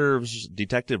memory serves,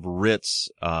 Detective Ritz,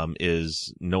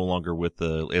 is no longer with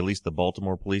at least the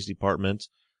Baltimore Police Department.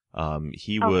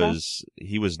 He was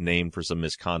named for some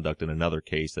misconduct in another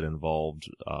case that involved,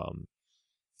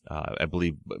 I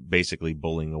believe basically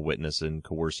bullying a witness and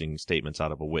coercing statements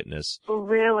out of a witness.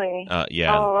 Really?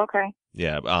 Yeah. Oh, okay.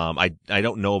 Yeah. I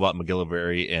don't know about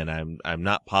McGillivray, and I'm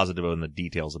not positive on the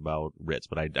details about Ritz,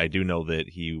 but I do know that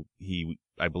he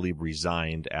I believe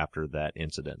resigned after that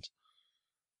incident.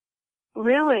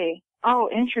 Really? Oh,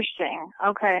 interesting.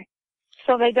 Okay.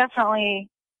 So they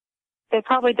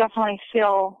probably definitely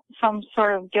feel some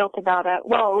sort of guilt about it.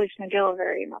 Well, at least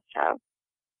McGillivray must have.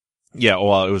 Yeah,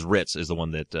 well, it was Ritz is the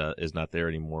one that is not there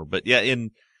anymore. But yeah,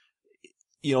 a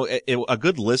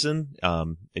good listen,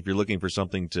 if you're looking for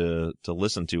something to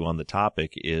listen to on the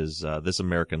topic, is This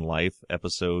American Life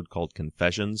episode called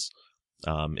Confessions.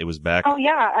 It was back. Oh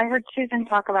yeah, I heard Susan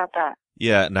talk about that.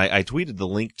 Yeah, and I tweeted the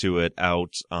link to it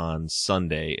out on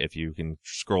Sunday. If you can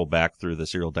scroll back through the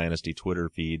Serial Dynasty Twitter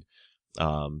feed,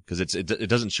 because it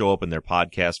doesn't show up in their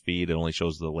podcast feed. It only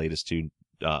shows the latest two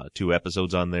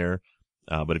episodes on there.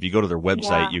 But if you go to their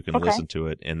website, you can listen to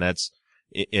it, and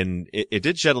it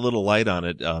did shed a little light on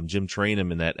it. Jim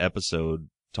Trainum in that episode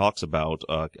talks about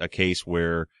a case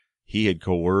where he had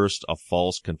coerced a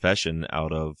false confession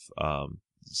out of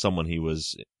someone he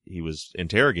was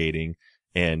interrogating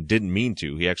and didn't mean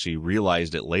to. He actually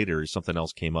realized it later. Something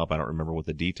else came up. I don't remember what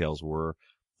the details were.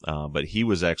 But he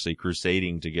was actually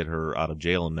crusading to get her out of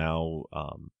jail, and now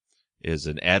is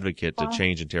an advocate to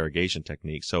change interrogation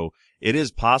techniques. So it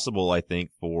is possible, I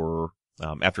think, for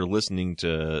after listening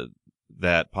to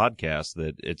that podcast,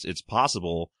 that it's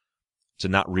possible to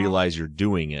not realize you're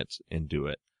doing it and do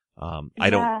it. I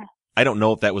don't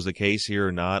know if that was the case here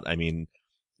or not. I mean,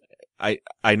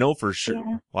 I know for sure.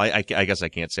 Yeah. Well, I guess I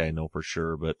can't say I know for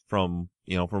sure, but from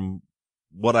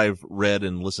what I've read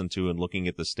and listened to and looking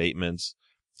at the statements,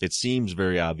 it seems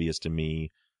very obvious to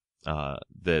me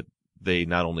that they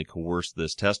not only coerced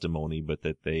this testimony, but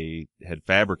that they had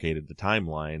fabricated the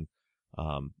timeline.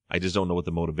 I just don't know what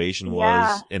the motivation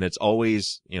was, and it's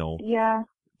always,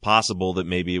 possible that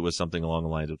maybe it was something along the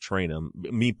lines of train him.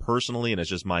 Me personally, and it's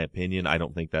just my opinion, I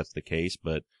don't think that's the case,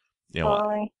 but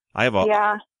I have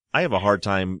a hard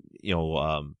time,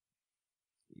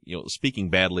 speaking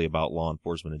badly about law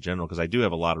enforcement in general, because I do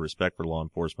have a lot of respect for law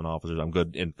enforcement officers. I'm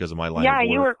good because of my line of work.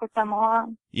 Yeah, you work with them a lot.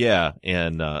 Yeah,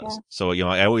 and so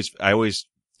I always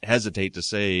hesitate to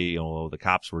say the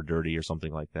cops were dirty or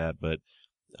something like that, but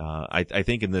I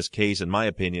think in this case, in my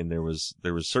opinion, there was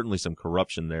certainly some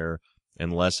corruption there,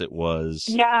 unless it was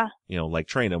like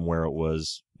Trainham, where it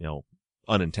was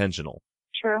unintentional.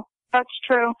 True, that's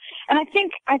true, and I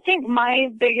think my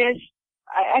biggest.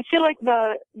 I feel like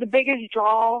the biggest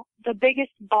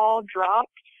ball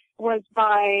dropped was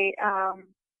by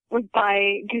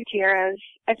Gutierrez.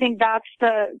 I think that's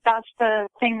the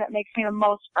thing that makes me the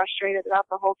most frustrated about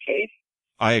the whole case.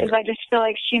 I just feel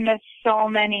like she missed so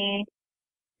many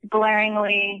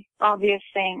glaringly obvious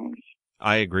things.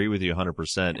 I agree with you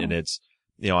 100%, and it's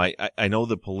I know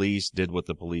the police did what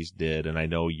the police did, and I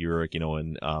know Urich,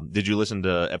 and did you listen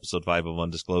to episode 5 of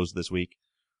Undisclosed this week?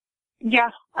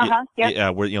 Yeah. Yeah,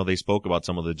 where they spoke about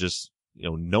some of the just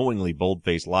knowingly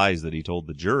bold-faced lies that he told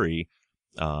the jury,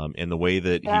 and the way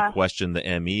that he questioned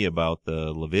the ME about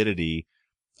the lividity.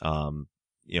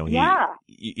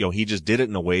 He just did it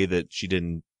in a way that she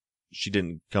didn't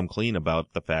come clean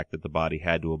about the fact that the body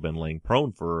had to have been laying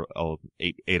prone for a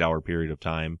 8-hour period of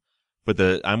time. But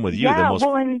I'm with you.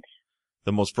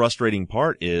 The most frustrating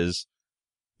part is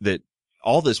that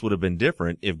all this would have been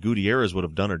different if Gutierrez would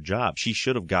have done her job. She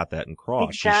should have got that in cross.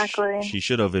 Exactly. She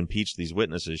should have impeached these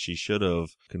witnesses. She should have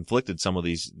conflicted some of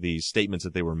these statements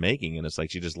that they were making. And it's like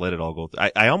she just let it all go.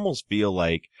 I almost feel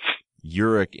like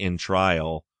Urich in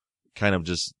trial kind of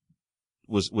just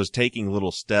was taking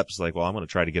little steps like, well, I'm going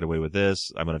to try to get away with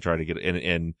this. I'm going to try to get,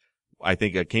 and I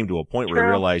think it came to a point where he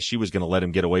realized she was going to let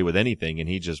him get away with anything, and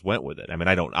he just went with it. I mean,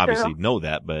 I don't obviously know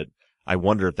that, but I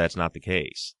wonder if that's not the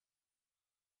case.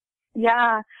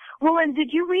 Yeah. Well, and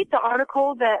did you read the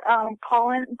article that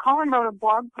Colin wrote a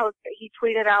blog post that he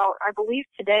tweeted out, I believe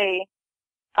today,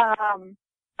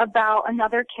 about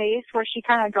another case where she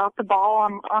kind of dropped the ball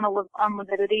on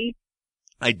lividity?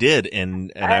 I did,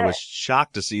 and I was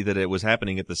shocked to see that it was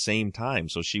happening at the same time,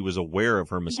 so she was aware of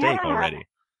her mistake already.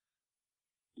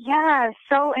 Yeah,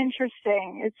 so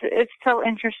interesting. It's so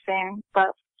interesting. But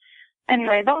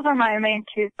anyway, those are my main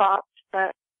two thoughts.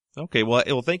 But okay,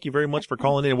 well, thank you very much for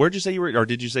calling in. Where'd you say you were, or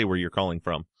did you say where you're calling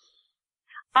from?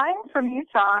 I'm from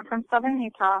Utah. I'm from southern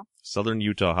Utah. Southern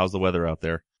Utah. How's the weather out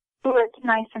there? Ooh, it's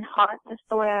nice and hot, just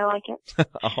the way I like it.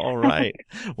 All right.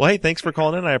 Well, hey, thanks for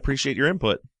calling in. I appreciate your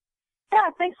input. Yeah,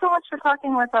 thanks so much for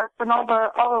talking with us and all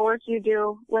the work you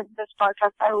do with this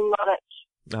podcast. I love it.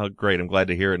 Oh, great. I'm glad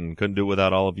to hear it, and couldn't do it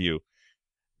without all of you.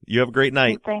 You have a great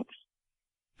night. Thanks.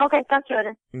 Okay, talk to you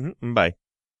later. Mm-hmm. Bye.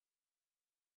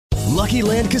 Lucky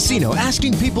Land Casino,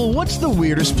 asking people, what's the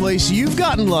weirdest place you've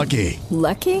gotten lucky?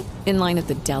 Lucky? In line at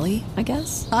the deli, I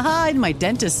guess? Aha, in my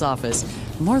dentist's office.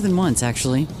 More than once,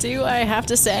 actually. Do I have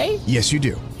to say? Yes, you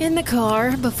do. In the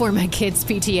car before my kids'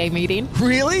 PTA meeting.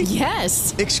 Really?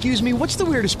 Yes. Excuse me, what's the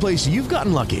weirdest place you've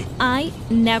gotten lucky? I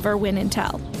never win and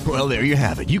tell. Well, there you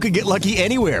have it. You can get lucky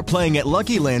anywhere, playing at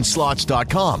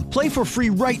LuckyLandSlots.com. Play for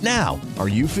free right now. Are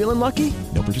you feeling lucky?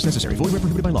 No purchase necessary. Void where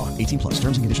prohibited by law. 18+.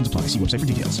 Terms and conditions apply. See website for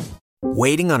details.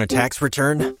 Waiting on a tax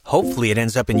return? Hopefully it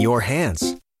ends up in your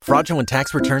hands. Fraudulent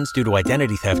tax returns due to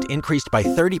identity theft increased by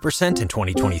 30% in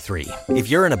 2023. If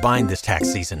you're in a bind this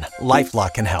tax season,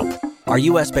 LifeLock can help. Our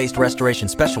U.S.-based restoration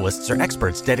specialists are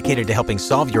experts dedicated to helping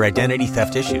solve your identity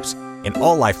theft issues. And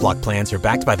all LifeLock plans are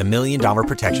backed by the $1 Million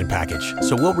Protection Package.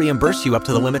 So we'll reimburse you up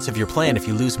to the limits of your plan if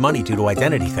you lose money due to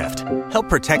identity theft. Help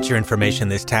protect your information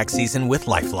this tax season with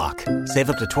LifeLock.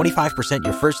 Save up to 25%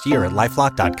 your first year at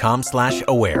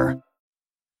LifeLock.com/aware.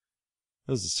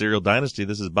 This is Serial Dynasty.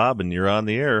 This is Bob, and you're on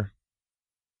the air.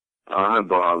 Hi,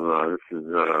 Bob. This is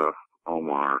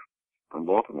Omar from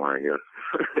Baltimore, I guess.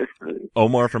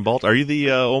 Omar from Baltimore. Are you the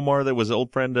Omar that was an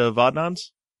old friend of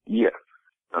Adnan's? Yes.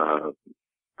 I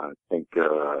think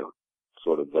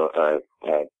sort of I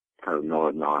kind of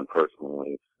know Adnan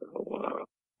personally,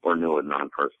 or knew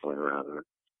Adnan personally, rather.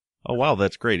 Oh, wow,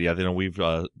 that's great. Yeah, you know, we've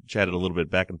chatted a little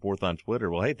bit back and forth on Twitter.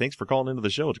 Well, hey, thanks for calling into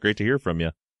the show. It's great to hear from you.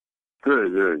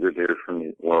 Good to hear from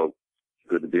you. Well,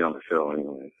 good to be on the show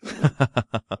anyway.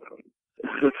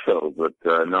 So, but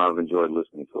no, I've enjoyed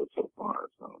listening to it so far.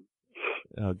 So.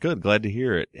 Good, glad to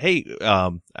hear it. Hey,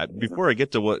 before I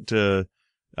get to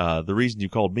the reason you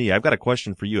called me, I've got a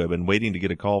question for you. I've been waiting to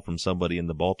get a call from somebody in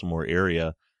the Baltimore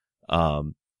area.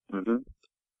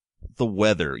 The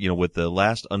weather, you know, with the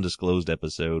last undisclosed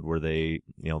episode where they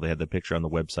had the picture on the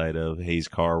website of Hayes'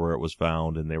 car where it was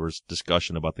found, and there was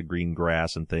discussion about the green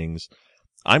grass and things.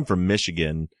 I'm from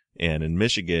Michigan, and in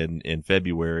Michigan in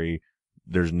February,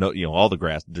 there's no, all the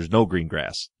grass, there's no green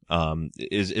grass.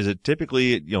 Is it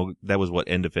typically, that was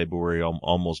end of February,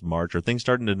 almost March? Are things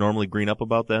starting to normally green up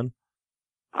about then?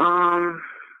 I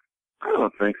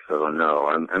don't think so, no.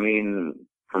 I mean,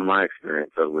 from my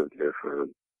experience, I've lived here for,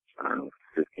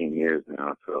 15 years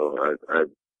now, so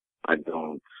I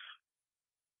don't,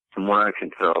 from what I can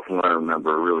tell, from what I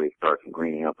remember, it really starts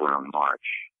greening up around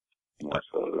March, more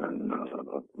so than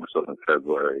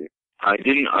February.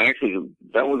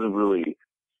 That wasn't really,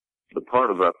 the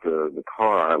part about the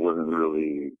car, I wasn't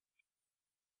really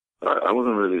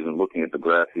even looking at the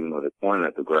grass, even though they pointed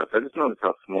at the grass. I just noticed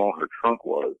how small her trunk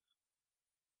was.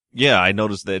 Yeah, I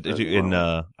noticed that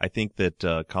I think that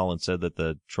Colin said that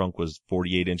the trunk was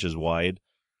 48 inches wide,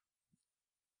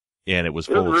 and it was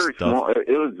full of stuff. Small. It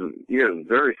was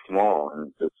very small,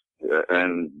 and the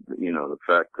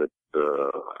fact that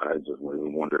I just really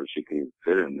wondered if she could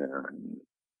fit in there, and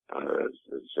as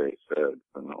Jay said,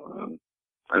 the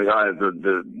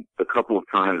couple of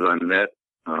times I met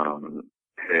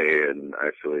Hay and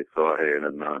actually saw Hay and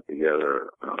Adnan together.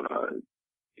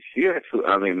 She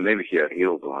actually, maybe she had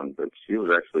heels on, but she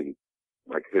was actually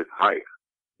like his height,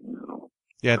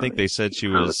 Yeah, I think they said she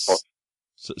was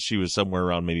somewhere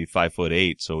around maybe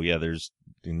 5'8". So yeah, there's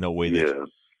no way that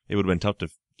it would have been tough to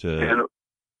fit her in.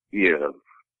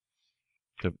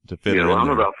 I'm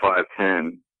about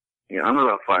 5'10". Yeah, I'm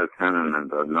about 5'10", and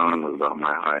Adnan was about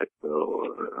my height.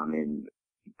 So when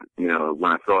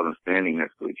I saw them standing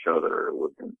next to each other, it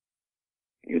wasn't,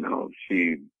 he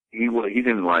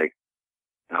didn't like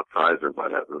outsize her by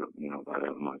that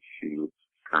much. She was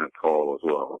kind of tall as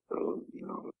well, so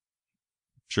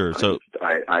Sure. So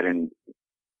I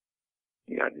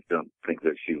just don't think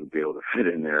that she would be able to fit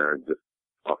in there just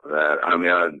off of that. I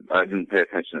didn't pay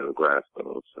attention to the grass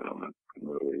though, so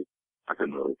I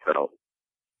couldn't really tell.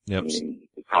 Yep.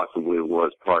 Possibly it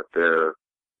was parked there,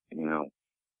 sooner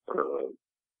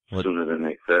than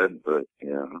they said, but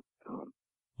yeah.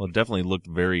 Well, it definitely looked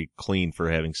very clean for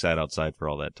having sat outside for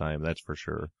all that time. That's for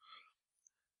sure.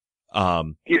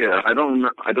 Yeah, I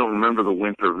don't remember the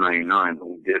winter of '99, but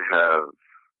we did have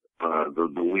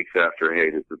the weeks after Hay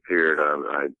disappeared.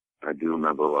 I do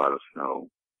remember a lot of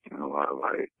snow and a lot of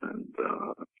ice, and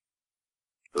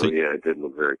so yeah, it did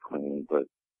look very clean. But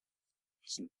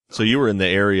so you were in the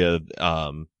area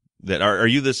that are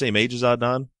you the same age as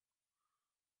Adnan?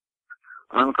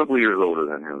 I'm a couple of years older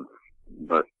than him,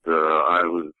 but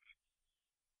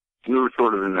we were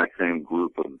sort of in that same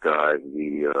group of guys,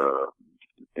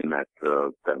 in that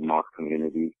mosque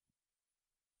community.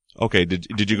 Okay,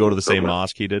 did you go to the same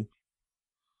mosque he did?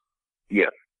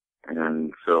 Yes.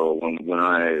 And so when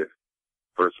I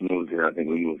first moved here, I think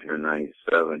we moved here in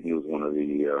 '97, he was one of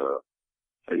he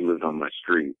lived on my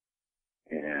street.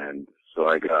 And so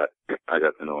I got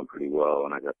to know him pretty well,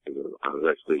 and I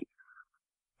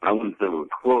wouldn't say we were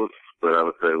close, but I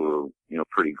would say we were,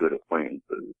 pretty good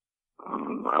acquaintances.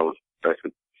 I was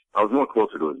more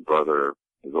closer to his brother,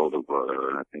 his older brother,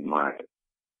 and I think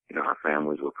our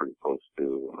families were pretty close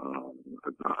too.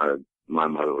 My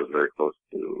mother was very close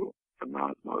to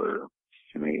Adnan's mother,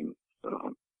 Shameen.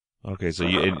 So. Okay, so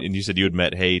you said you had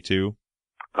met Hay too?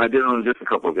 I did on just a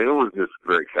couple of days. It was just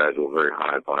very casual, very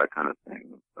high-fi kind of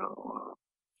thing.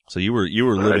 So you were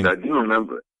living. I do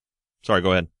remember it. Sorry,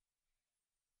 go ahead.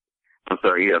 I'm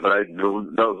sorry, yeah, but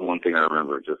that was one thing I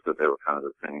remember, just that they were kind of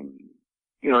the same.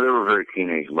 They were very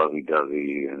teenage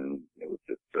lovey-dovey, and it was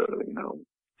just, totally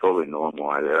normal.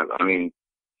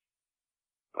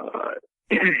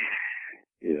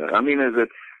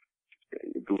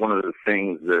 It's one of the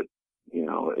things that,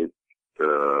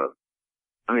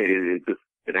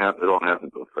 it all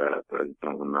happened so fast. I just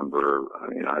don't remember.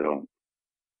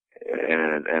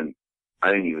 And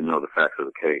I didn't even know the facts of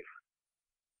the case,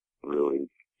 really,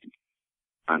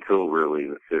 until really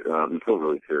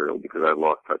Serial, because I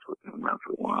lost touch with him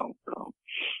after a while. So.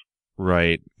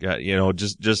 Right. You know,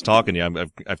 just talking to you,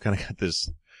 I've kind of got this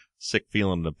sick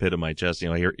feeling in the pit of my chest.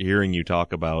 You know, hearing you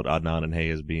talk about Adnan and Hay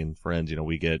as being friends, you know,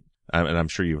 we get, and I'm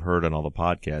sure you've heard on all the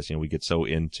podcasts, you know, we get so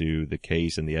into the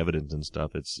case and the evidence and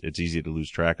stuff. It's easy to lose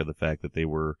track of the fact that they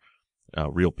were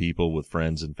real people with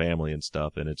friends and family and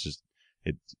stuff. And it's just,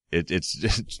 it's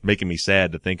just making me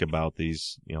sad to think about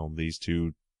these, you know, these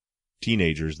two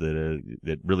teenagers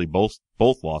that really both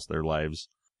lost their lives.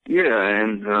 Yeah,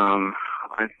 and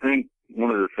I think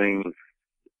one of the things,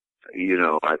 you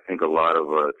know, I think a lot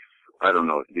of us, I don't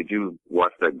know, did you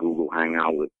watch that Google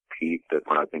Hangout with Pete that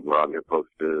I think Rob had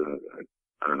posted?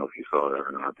 I don't know if you saw that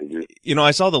or not, did you? You know,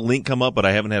 I saw the link come up, but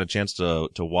I haven't had a chance to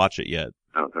watch it yet.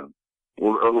 Okay.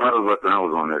 Well, a lot of us, and I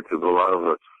was on there too, but a lot of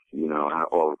us, you know,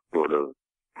 all sort of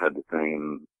had the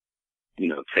same, you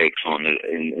know, takes on it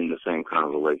in the same kind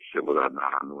of relationship with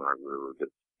Adnan, where we were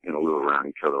just, you know, we were around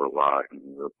each other a lot, and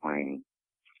we were playing,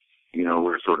 you know, we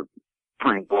were sort of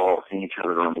playing ball, seeing each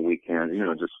other on the weekends, you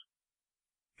know, just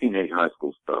teenage high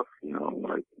school stuff, you know,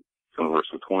 like some of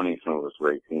us were 20, some of us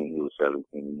were 18, he was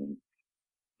 17.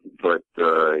 But,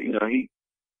 you know, he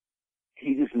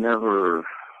just never,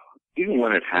 even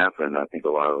when it happened, I think a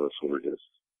lot of us were just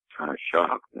kind of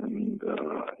shocked. And,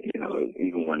 you know,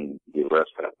 even when the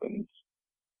arrest happened,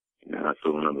 you know, I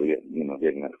still remember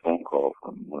getting that phone call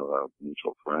from one of our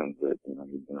mutual friends that, you know,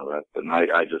 he'd been arrested. And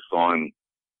I just saw him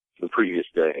the previous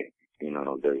day, you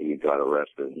know, that he got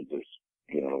arrested. He just,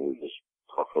 you know, we just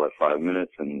talked for like 5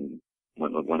 minutes and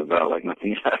went about like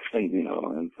nothing happened, you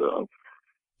know, and so.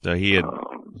 So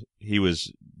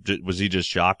was he just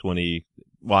shocked when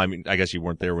well, I mean, I guess you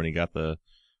weren't there when he got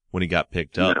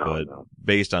picked up, but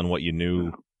based on what you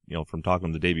knew, you know, from talking to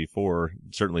him the day before,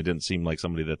 it certainly didn't seem like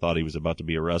somebody that thought he was about to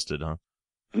be arrested, huh?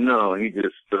 No, he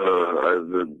just,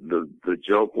 the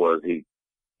joke was he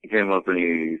came up and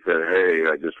he said, "Hey,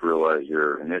 I just realized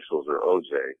your initials are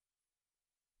OJ."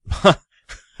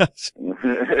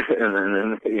 and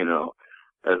then, you know,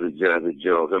 as a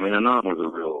joke. I mean, Adnan was a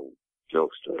real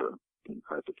jokester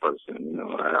type of person. You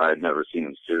know, I had never seen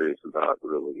him serious about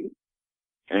really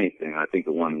anything. I think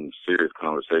the one serious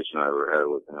conversation I ever had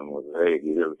with him was, "Hey, do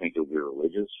you ever think you'll be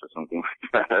religious?" or something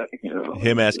like that. You know,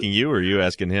 him asking you or you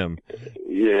asking him?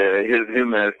 Yeah,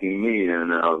 him asking me,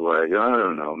 and I was like, I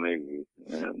don't know, maybe.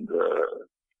 And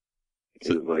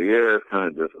he was like, "Yeah, it's kind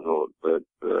of difficult," but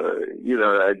you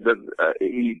know,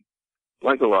 he,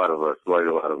 like a lot of us, like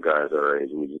a lot of guys our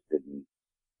age, we just didn't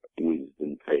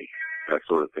take that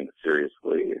sort of thing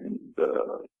seriously. And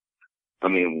I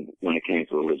mean, when it came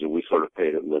to religion, we sort of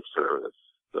paid it lip service.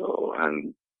 So,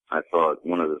 and I thought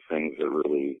one of the things that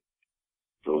really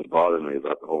bothered me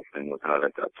about the whole thing was how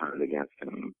that got turned against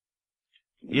him.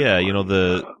 Yeah, you know,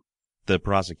 the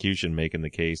prosecution making the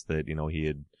case that, you know, he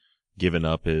had given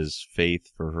up his faith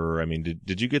for her. I mean,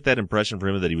 did you get that impression from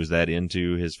him that he was that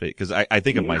into his faith? Because I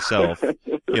think of myself, you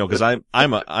know, because I'm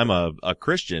a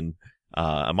Christian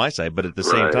on my side, but at the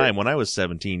same time, when I was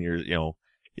 17 years, you know,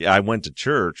 I went to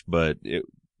church, but it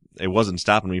wasn't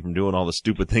stopping me from doing all the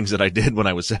stupid things that I did when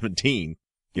I was 17.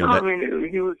 You know, I mean,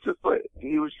 he was just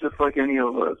like any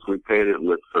of us. We paid it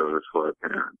lip service for our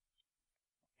parents,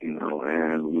 you know,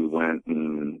 and we went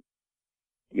and,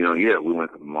 you know, we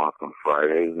went to the mosque on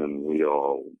Fridays, and we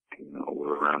all, you know,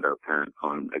 were around our parents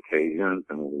on occasions,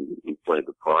 and we played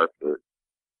the part. But,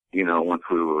 you know, once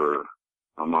we were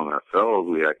among ourselves,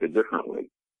 we acted differently.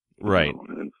 Right. You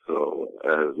know? And so,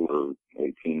 as we're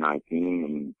 18, 19,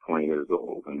 and 20 years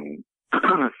old, I mean,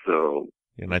 so.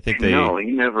 And I think No,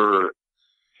 he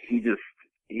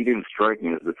didn't strike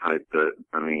me as the type that,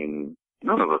 I mean,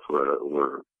 none of us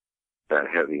were that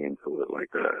heavy into it like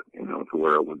that, you know, to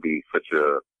where it would be such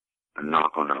a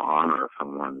knock on our honor if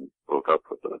someone broke up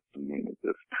with us. I mean, it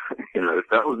just, you know, if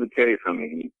that was the case, I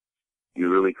mean, you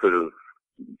really could have,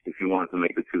 if you wanted to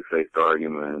make a two-faced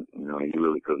argument, you know, you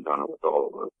really could have done it with all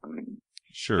of us. I mean,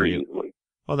 sure.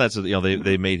 Well, that's, you know,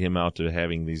 they made him out to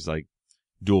having these like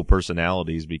dual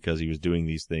personalities because he was doing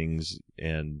these things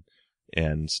and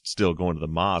still going to the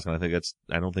mosque. And I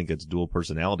don't think it's dual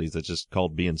personalities. That's just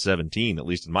called being 17, at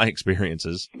least in my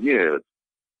experiences. Yeah.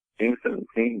 Being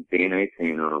 17, being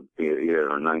 18, or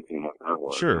 19, like I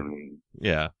was. Sure. I mean,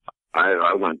 yeah.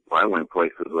 I went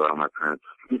places without my parents'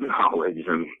 knowledge,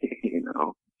 I mean, you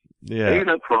know. Yeah. Even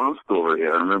that prom story, I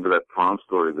remember that prom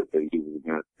story that they used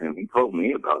against him. He told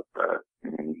me about that,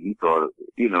 and he thought,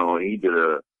 you know, he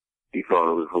thought it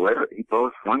was hilarious. He thought it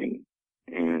was funny.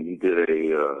 And he did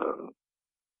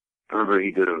I remember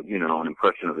he did an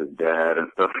impression of his dad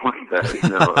and stuff like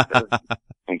that,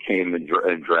 and came and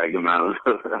dragged him out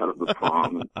of the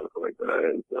prom and stuff like that.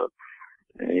 And so,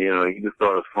 and, he just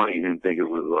thought it was funny. He didn't think it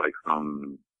was like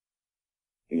some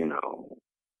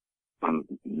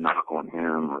knock on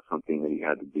him or something that he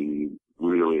had to be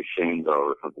really ashamed of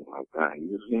or something like that. He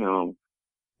just, he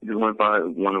just went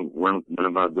about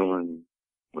doing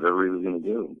whatever he was going to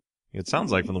do. It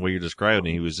sounds like from the way you're describing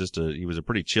it, he was a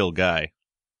pretty chill guy.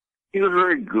 He was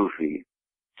very goofy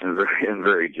and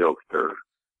very jokester,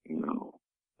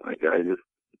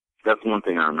 that's one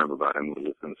thing I remember about him was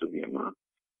his sense of humor.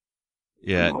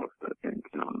 Yeah. Most, I think,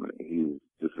 he's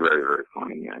just very, very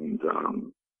funny and,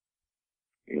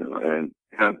 and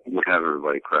would have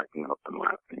everybody cracking up and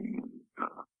laughing.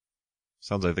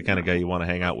 Sounds like the kind of guy you want to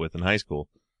hang out with in high school.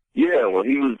 Yeah, well,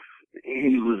 he was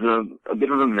a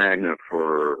bit of a magnet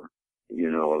for,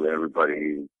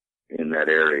 everybody in that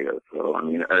area. So, I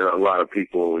mean, a lot of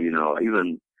people,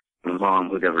 even my mom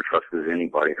who never trusted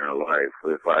anybody in her life.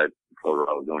 If I told her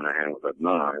I was going to hang with that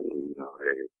nun,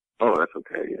 hey, oh, that's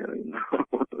okay,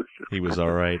 He was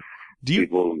all right.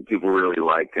 People really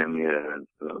liked him, and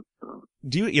stuff. So.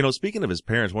 Do you, speaking of his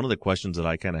parents, one of the questions that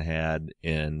I kind of had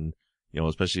in,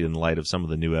 especially in light of some of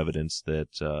the new evidence that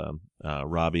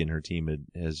Robbie and her team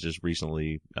has just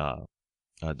recently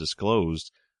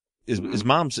disclosed,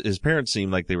 his parents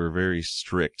seemed like they were very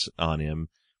strict on him.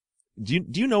 Do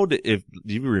you know do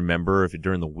you remember if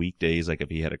during the weekdays, like if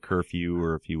he had a curfew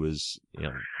or if he was,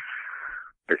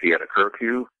 if he had a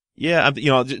curfew? Yeah,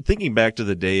 thinking back to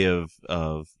the day of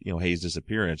Hayes'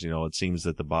 disappearance, it seems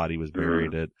that the body was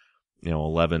buried at,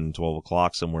 11, 12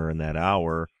 o'clock, somewhere in that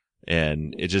hour.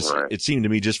 And it seemed to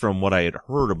me, just from what I had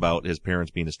heard about his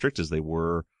parents being as strict as they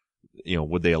were,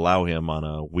 would they allow him on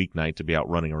a weeknight to be out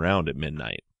running around at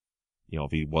midnight,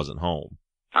 if he wasn't home?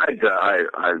 I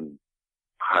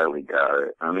highly doubt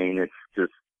it. I mean,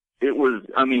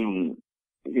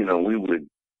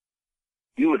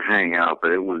 you would hang out,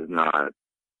 but it was not,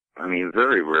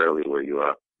 very rarely were you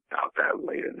out that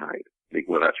late at night.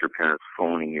 Without your parents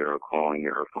phoning you or calling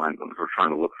you or trying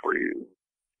to look for you.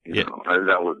 You know,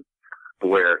 that was the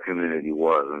way our community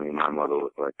was. I mean, my mother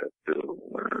was like that too,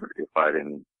 where if I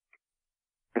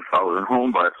wasn't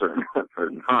home by a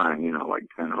certain time, like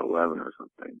 10 or 11 or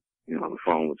something, the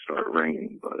phone would start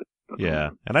ringing, but.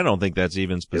 Yeah. And I don't think that's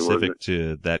even specific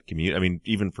to that community. I mean,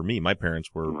 even for me, my parents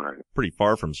were pretty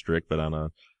far from strict, but on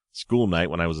a school night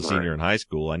when I was a senior in high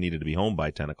school, I needed to be home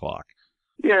by 10 o'clock.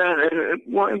 Yeah,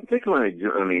 well, in particular, it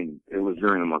was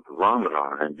during the month of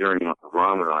Ramadan, and during the month of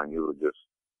Ramadan, you were just,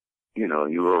 you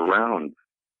were around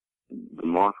the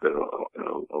mosque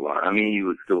a lot. I mean, you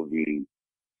would still be,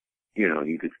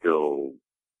 you could still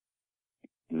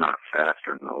not fast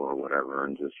or whatever,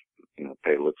 and just,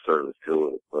 pay lip service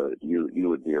to it, but you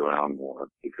would be around more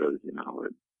because,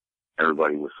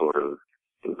 everybody was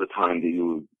it was a time that you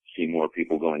would see more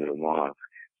people going to the mosque.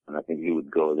 And I think you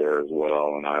would go there as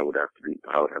well, and I would have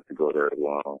to go there as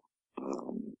well.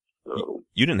 So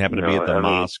you didn't happen to be at the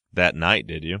mosque that night,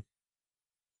 did you?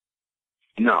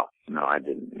 No, I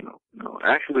didn't. No.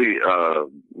 Actually,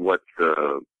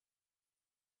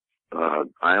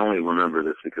 I only remember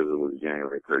this because it was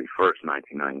January 31st,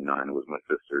 1999. It was my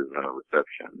sister's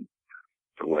reception,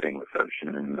 the wedding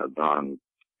reception, and Don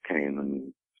came,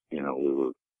 and we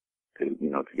were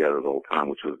together the whole time,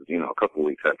 which was, a couple of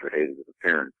weeks after Hayes'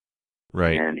 disappearance.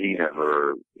 Right. And he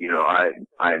never,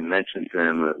 I mentioned to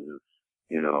him,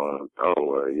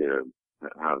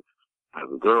 how's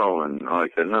the girl? And he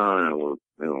said, no,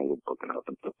 we're broken up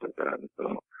and stuff like that. And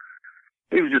so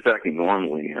he was just acting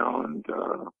normally, and,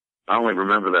 I only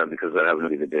remember that because that happened to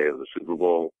be the day of the Super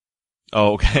Bowl.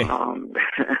 Oh, okay.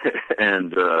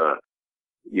 And,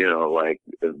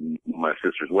 my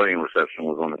sister's wedding reception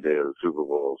was on the day of the Super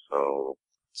Bowl, so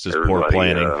it's just poor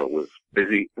planning. Was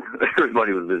busy.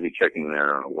 Everybody was busy checking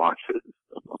their watches.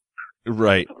 So.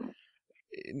 Right.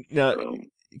 Now,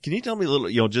 can you tell me a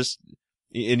little, just,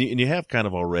 and you have kind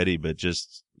of already, but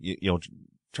just, I'm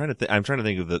trying to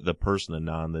think of the person,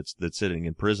 Anand, that's sitting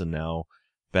in prison now.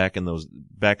 Back in those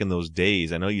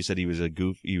days, I know you said he was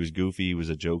goofy, he was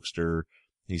a jokester.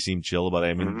 He seemed chill about it.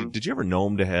 I mean, did you ever know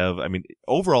him to have,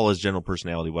 overall his general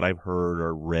personality, what I've heard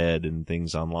or read and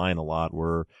things online a lot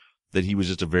were that he was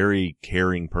just a very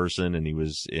caring person, and he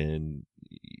was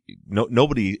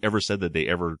nobody ever said that they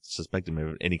ever suspected him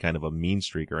of any kind of a mean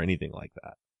streak or anything like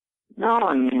that. No,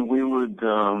 we would,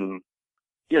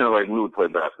 we would play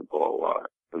basketball a lot.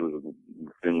 It was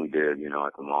the thing we did, at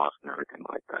the mosque and everything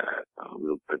like that.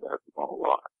 We would play basketball a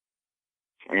lot.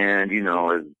 And,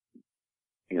 as,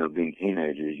 being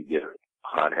teenagers, you get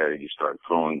hot-headed, you start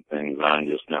throwing things. I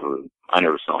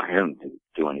never saw him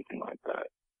do anything like that.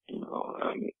 You know,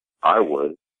 I mean, I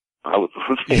would throw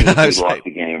things if we lost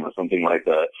the game or something like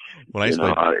that.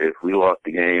 If we lost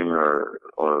the game or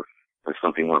if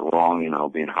something went wrong, you know,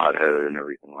 being hot-headed and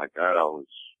everything like that, I was,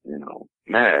 you know,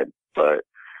 mad. But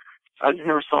I just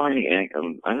never saw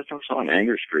an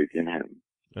anger streak in him.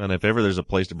 And if ever there's a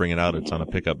place to bring it out, it's on a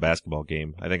pickup basketball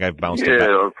game. I think I've bounced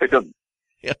or pickup.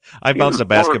 Yeah, I bounced a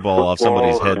basketball off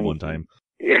somebody's head one time.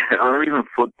 Yeah, or even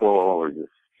football, or just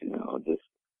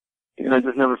I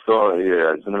just never saw.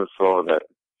 Yeah, I just never saw that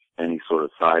any sort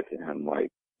of side to him, like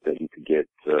that he could get,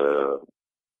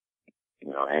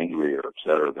 angry or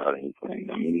upset about anything.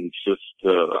 I mean, he just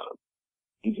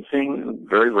seemed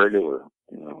very regular,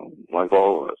 you know, like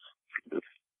all of us, just,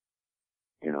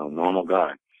 you know, normal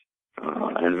guy,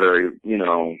 and very, you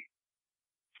know,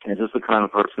 and just the kind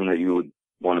of person that you would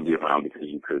want to be around because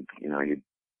you could, you know,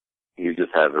 you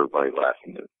just have everybody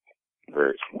laughing at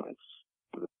various points,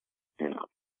 you know,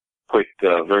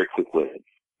 very quick-witted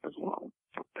as well.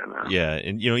 Yeah,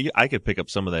 and you know, I could pick up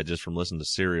some of that just from listening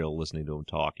to him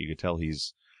talk. You could tell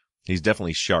he's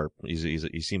definitely sharp.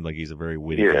 He seemed like he's a very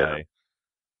witty guy.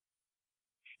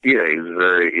 Yeah, he's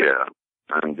very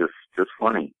and just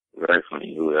funny, very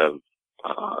funny. Who have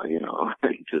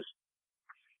just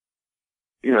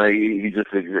he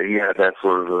had that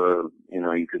sort of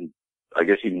I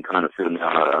guess you can kind of fit him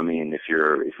out. I mean, if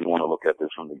you want to look at this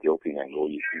from the guilty angle,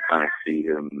 you can kind of see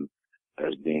him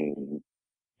as being,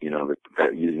 you know,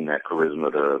 that using that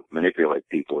charisma to manipulate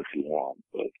people if you want.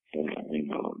 But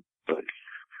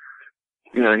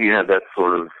he had that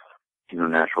sort of, you know,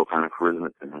 natural kind of charisma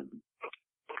to him.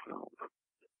 So.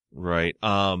 Right.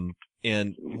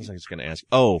 And what was I just going to ask?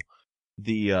 Oh,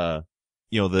 he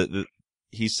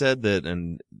said that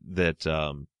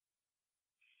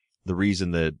the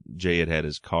reason that Jay had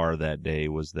his car that day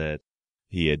was that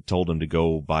he had told him to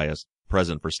go buy a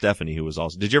present for Stephanie, who was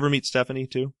also. Did you ever meet Stephanie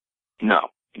too? No,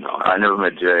 I never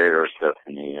met Jay or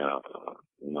Stephanie.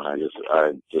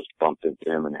 I just bumped into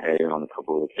him and Hay on a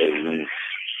couple of occasions.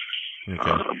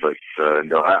 Okay. But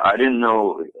no, I didn't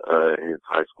know his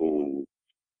high school,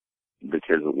 the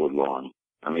kids at Woodlawn.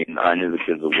 I mean, I knew the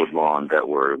kids at Woodlawn that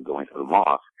were going to the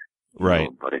mosque. Right. You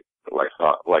know, but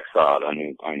like Saad, I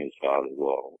knew Saad as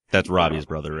well. That's Robbie's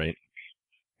brother, right?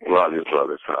 Robbie's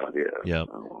brother, Saad, yeah. Yeah.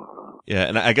 Yeah,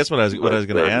 and I guess what I was going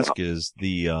to ask is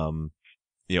the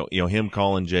him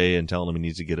calling Jay and telling him he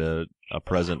needs to get a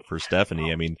present for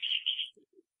Stephanie. I mean,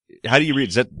 how do you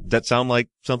read? Does that sound like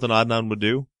something Adnan would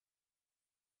do?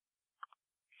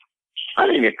 I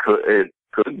think it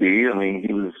could be. I mean,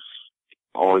 he was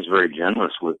always very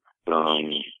generous with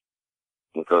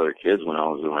other kids when I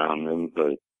was around him,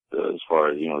 but as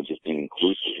far as, you know, just being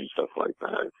inclusive and stuff like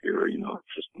that, if you're, you know,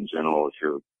 just in general, if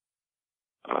you're,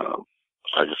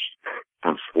 I just,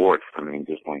 from sports, I mean,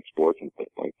 just playing sports and stuff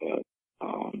like that.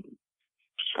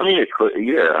 I mean, it could,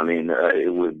 yeah, I mean,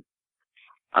 it would,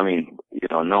 I mean, you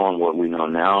know, knowing what we know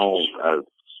now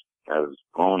as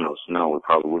grown-ups now, we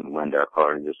probably wouldn't lend our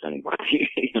car to just anybody,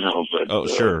 you know, but. Oh,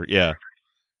 sure, yeah.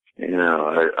 You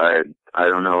know, I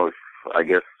don't know if, I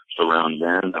guess around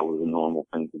then that was a normal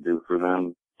thing to do for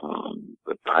them.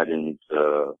 But I didn't,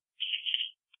 I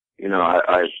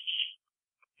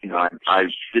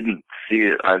didn't see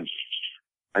it, I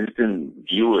just didn't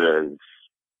view it as,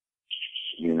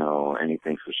 you know,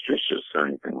 anything suspicious or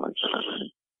anything like that.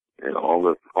 And all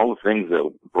the things that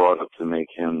brought up to make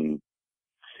him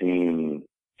seem,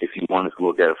 if you wanted to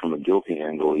look at it from a guilty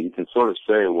angle, you can sort of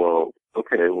say, well,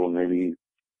 okay, well maybe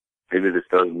this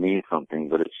does mean something,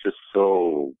 but it's just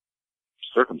so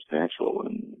circumstantial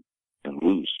and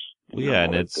loose. Well, yeah,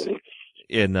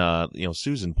 and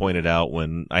Susan pointed out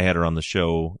when I had her on the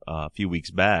show a few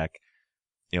weeks back,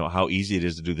 you know, how easy it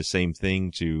is to do the same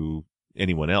thing to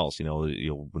anyone else. You know,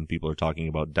 when people are talking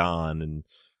about Don, and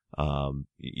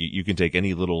you can take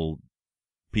any little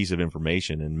piece of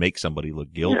information and make somebody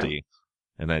look guilty,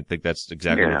 and I think that's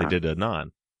exactly what they did to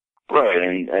Adnan. Right,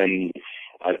 and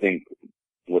I think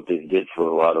what this did for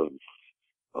a lot of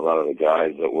the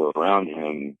guys that were around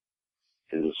him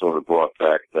is it sort of brought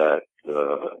back that,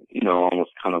 you know,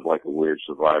 almost kind of like a weird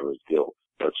survivor's guilt.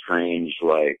 A strange,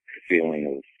 like, feeling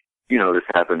of, you know, this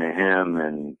happened to him,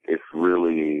 and if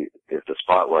the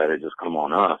spotlight had just come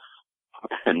on us,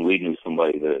 and we knew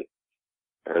somebody that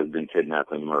had been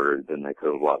kidnapped and murdered, then they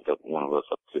could have locked up one of us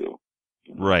up too.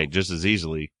 Right, just as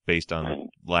easily, based on the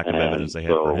lack of evidence they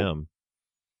had for him.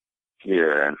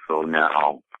 Yeah, and so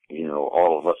now, you know,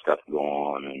 all of us got to go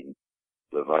on and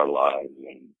live our lives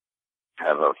and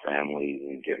have our families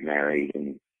and get married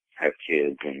and have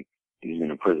kids, and he's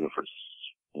been in prison for,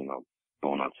 you know,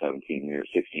 going on 16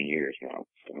 years now.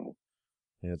 So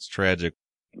yeah, it's tragic.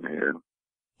 Yeah.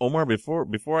 Omar,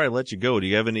 before I let you go, do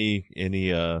you have any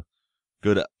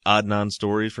good Adnan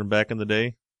stories from back in the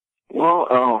day? Well,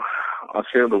 I'll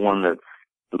share the one that's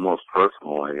the most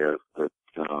personal, I guess, that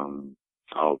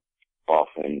I'll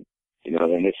often,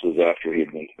 and this was after he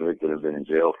had been convicted and been in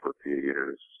jail for a few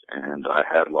years, and I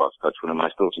had lost touch with him. I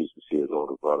still used to see his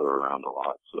older brother around a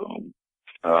lot. So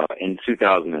in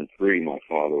 2003, my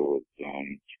father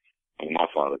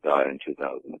died in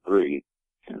 2003,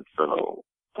 and so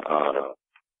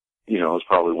it was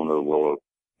probably one of the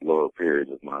lower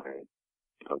periods of my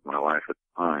life at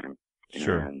the time.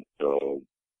 Sure. And so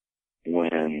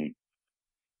when,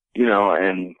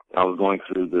 and I was going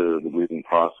through the grieving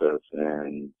process,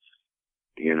 and,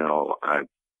 I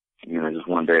just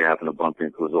one day happened to bump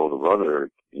into his older brother,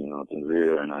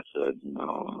 Tanzir, and I said,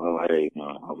 hey,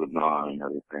 how's it going and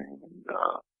everything. And,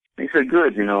 he said,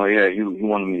 good, he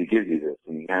wanted me to give you this.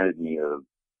 And he handed me a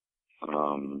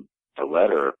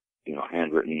letter,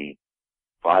 handwritten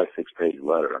 5-6 page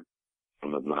letter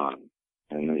from Adnan.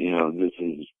 And,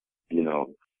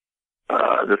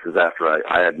 this is after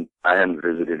I hadn't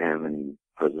visited him in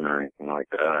prison or anything like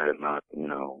that. I had not,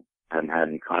 hadn't had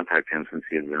any contact with him since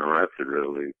he had been arrested,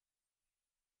 really.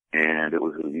 And it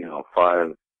was,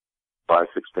 5-6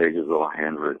 pages all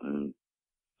handwritten,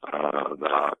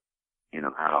 about,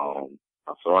 how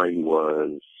sorry he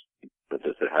was that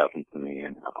this had happened to me,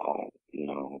 and how,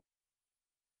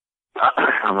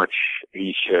 how much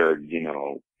he shared,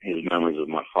 his memories of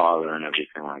my father and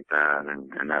everything like that.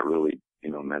 And that really,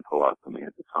 meant a lot to me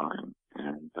at the time.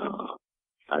 And,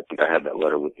 I think I had that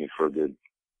letter with me for a good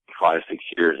 5-6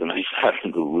 years, and I just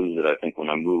happened to lose it, I think, when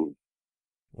I moved.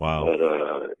 Wow. But,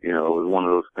 it was one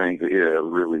of those things that, it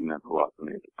really meant a lot to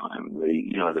me at the time.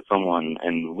 That someone,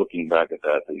 and looking back at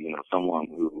that, someone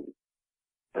who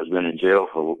has been in jail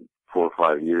for 4 or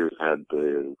 5 years had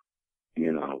the,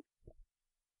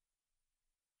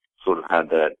 sort of had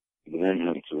that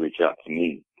commitment to reach out to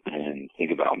me and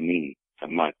think about me at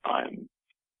my time,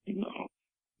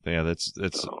 Yeah, that's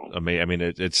amazing. I mean,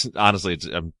 it's honestly, it's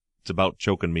about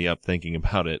choking me up thinking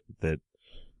about it. That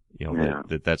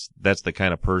that's the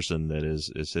kind of person that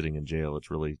is sitting in jail. It's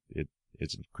really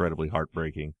it's incredibly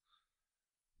heartbreaking.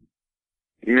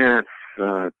 Yeah,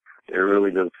 it really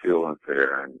does feel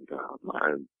unfair, and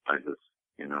I just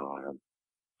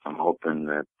I'm hoping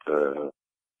that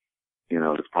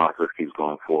this process keeps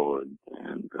going forward,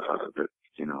 and that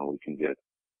we can get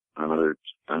another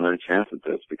chance at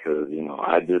this, because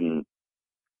I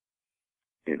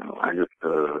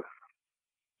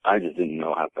just didn't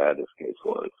know how bad this case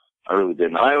was. I really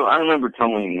didn't. I remember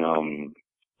talking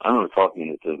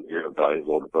to about his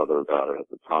older brother about it at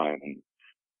the time, and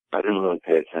I didn't really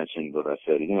pay attention, but I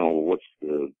said, what's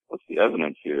the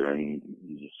evidence here? And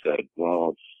he just said,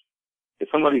 well,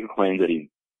 it's somebody who claimed that he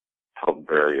helped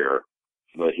bury her,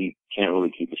 but he can't really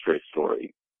keep a straight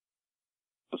story.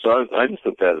 So I just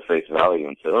took that at face value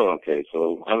and said, oh, okay,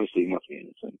 so obviously he must be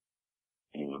innocent.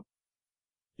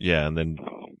 Yeah, and then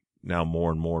now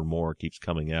more and more and more keeps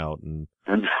coming out, and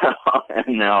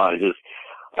now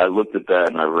I looked at that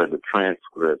and I read the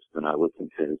transcripts and I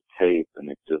listened to his tape, and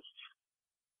it's just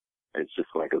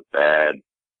like it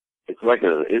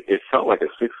felt like a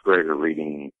 6th grader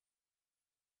reading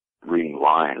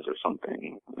lines or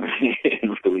something.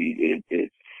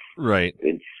 Right.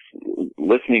 It's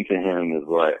listening to him is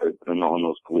like on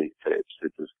those police tapes.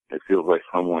 It feels like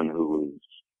someone who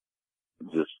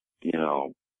is just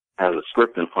has a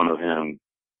script in front of him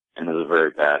and is a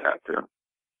very bad actor.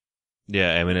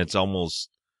 Yeah, I mean, it's almost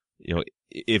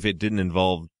if it didn't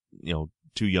involve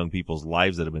 2 young people's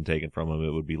lives that have been taken from him,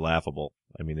 it would be laughable.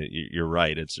 I mean, you're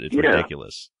right. It's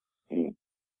ridiculous. It's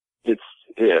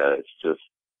just,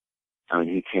 I mean,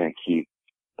 you can't keep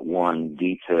one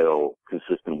detail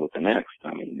consistent with the next.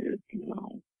 I mean,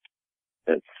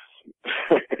 it's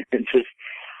just,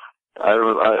 I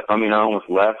almost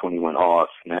laughed when he went, oh,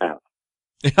 snap.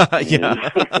 Yeah.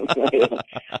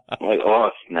 Like, oh,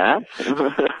 snap?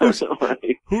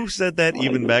 Who said that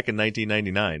even back in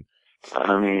 1999?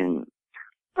 I mean,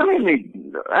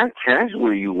 act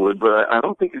casually you would, but I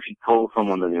don't think if you told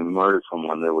someone that you murdered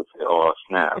someone, they would say, oh,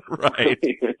 snap. Right.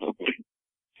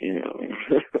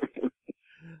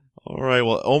 All right.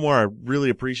 Well, Omar, I really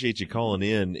appreciate you calling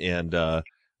in, and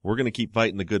we're going to keep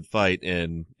fighting the good fight,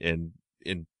 and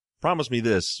promise me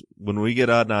this: when we get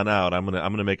Adnan out, I'm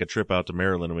gonna make a trip out to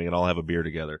Maryland, and we can all have a beer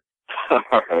together.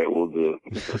 All right, we'll do.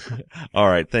 All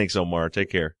right. Thanks, Omar. Take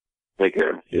care. Take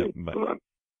care. Yeah. Bye. Bye.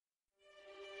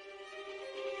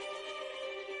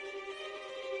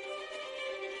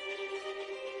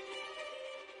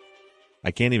 I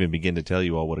I can't even begin to tell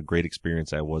you all what a great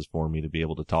experience that was for me to be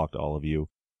able to talk to all of you.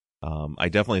 I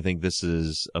definitely think this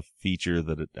is a feature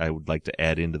that I would like to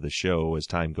add into the show as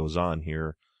time goes on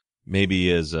here. Maybe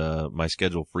as my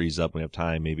schedule frees up and we have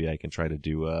time, maybe I can try to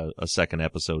do a second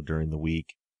episode during the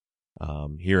week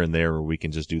here and there where we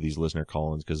can just do these listener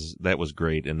call-ins, because that was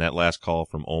great. And that last call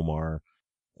from Omar,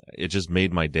 it just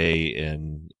made my day.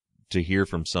 And to hear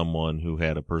from someone who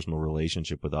had a personal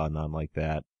relationship with Adnan like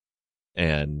that,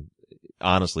 and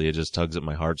honestly, it just tugs at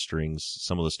my heartstrings.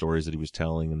 Some of the stories that he was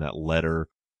telling in that letter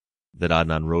that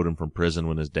Adnan wrote him from prison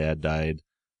when his dad died.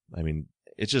 I mean,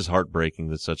 it's just heartbreaking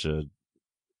that such a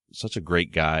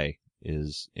great guy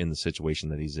is in the situation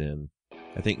that he's in.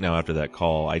 I think now after that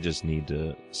call, I just need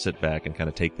to sit back and kind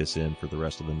of take this in for the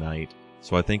rest of the night.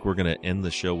 So I think we're going to end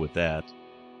the show with that.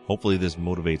 Hopefully this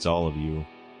motivates all of you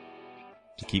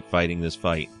to keep fighting this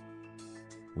fight.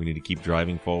 We need to keep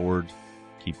driving forward,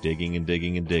 keep digging and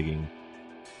digging and digging.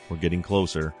 We're getting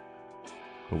closer,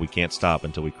 but we can't stop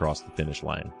until we cross the finish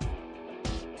line.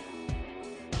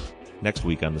 Next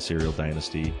week on the Serial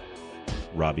Dynasty,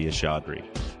 Rabia Chaudhry.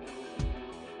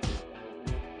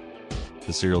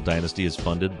 The Serial Dynasty is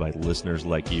funded by listeners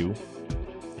like you.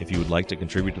 If you would like to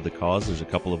contribute to the cause, there's a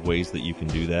couple of ways that you can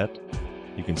do that.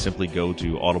 You can simply go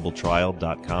to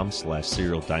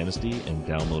audibletrial.com/serialdynasty and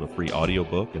download a free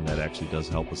audiobook, and that actually does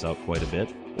help us out quite a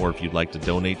bit. Or if you'd like to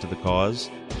donate to the cause,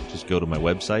 just go to my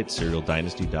website,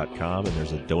 serialdynasty.com, and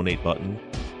there's a donate button.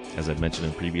 As I've mentioned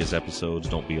in previous episodes,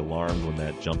 don't be alarmed when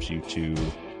that jumps you to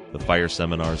the Fire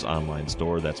Seminars online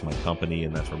store. That's my company,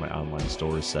 and that's where my online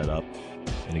store is set up.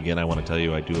 And again, I want to tell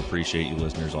you, I do appreciate you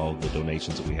listeners, all of the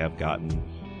donations that we have gotten.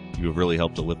 You have really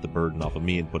helped to lift the burden off of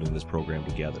me in putting this program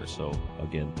together. So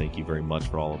again, thank you very much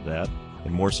for all of that.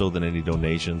 And more so than any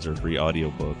donations or free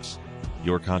audiobooks,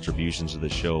 your contributions to the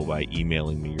show by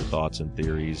emailing me your thoughts and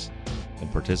theories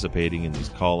and participating in these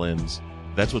call-ins,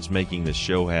 that's what's making this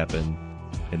show happen,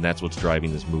 and that's what's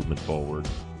driving this movement forward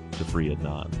to free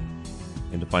Adnan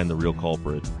and to find the real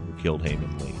culprit who killed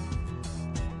Hae-Min Lee.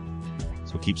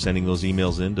 So keep sending those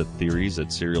emails in to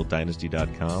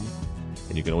theories@serialdynasty.com,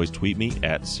 and you can always tweet me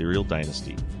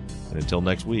 @serialdynasty. And until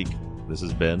next week, this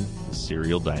has been the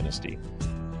Serial Dynasty.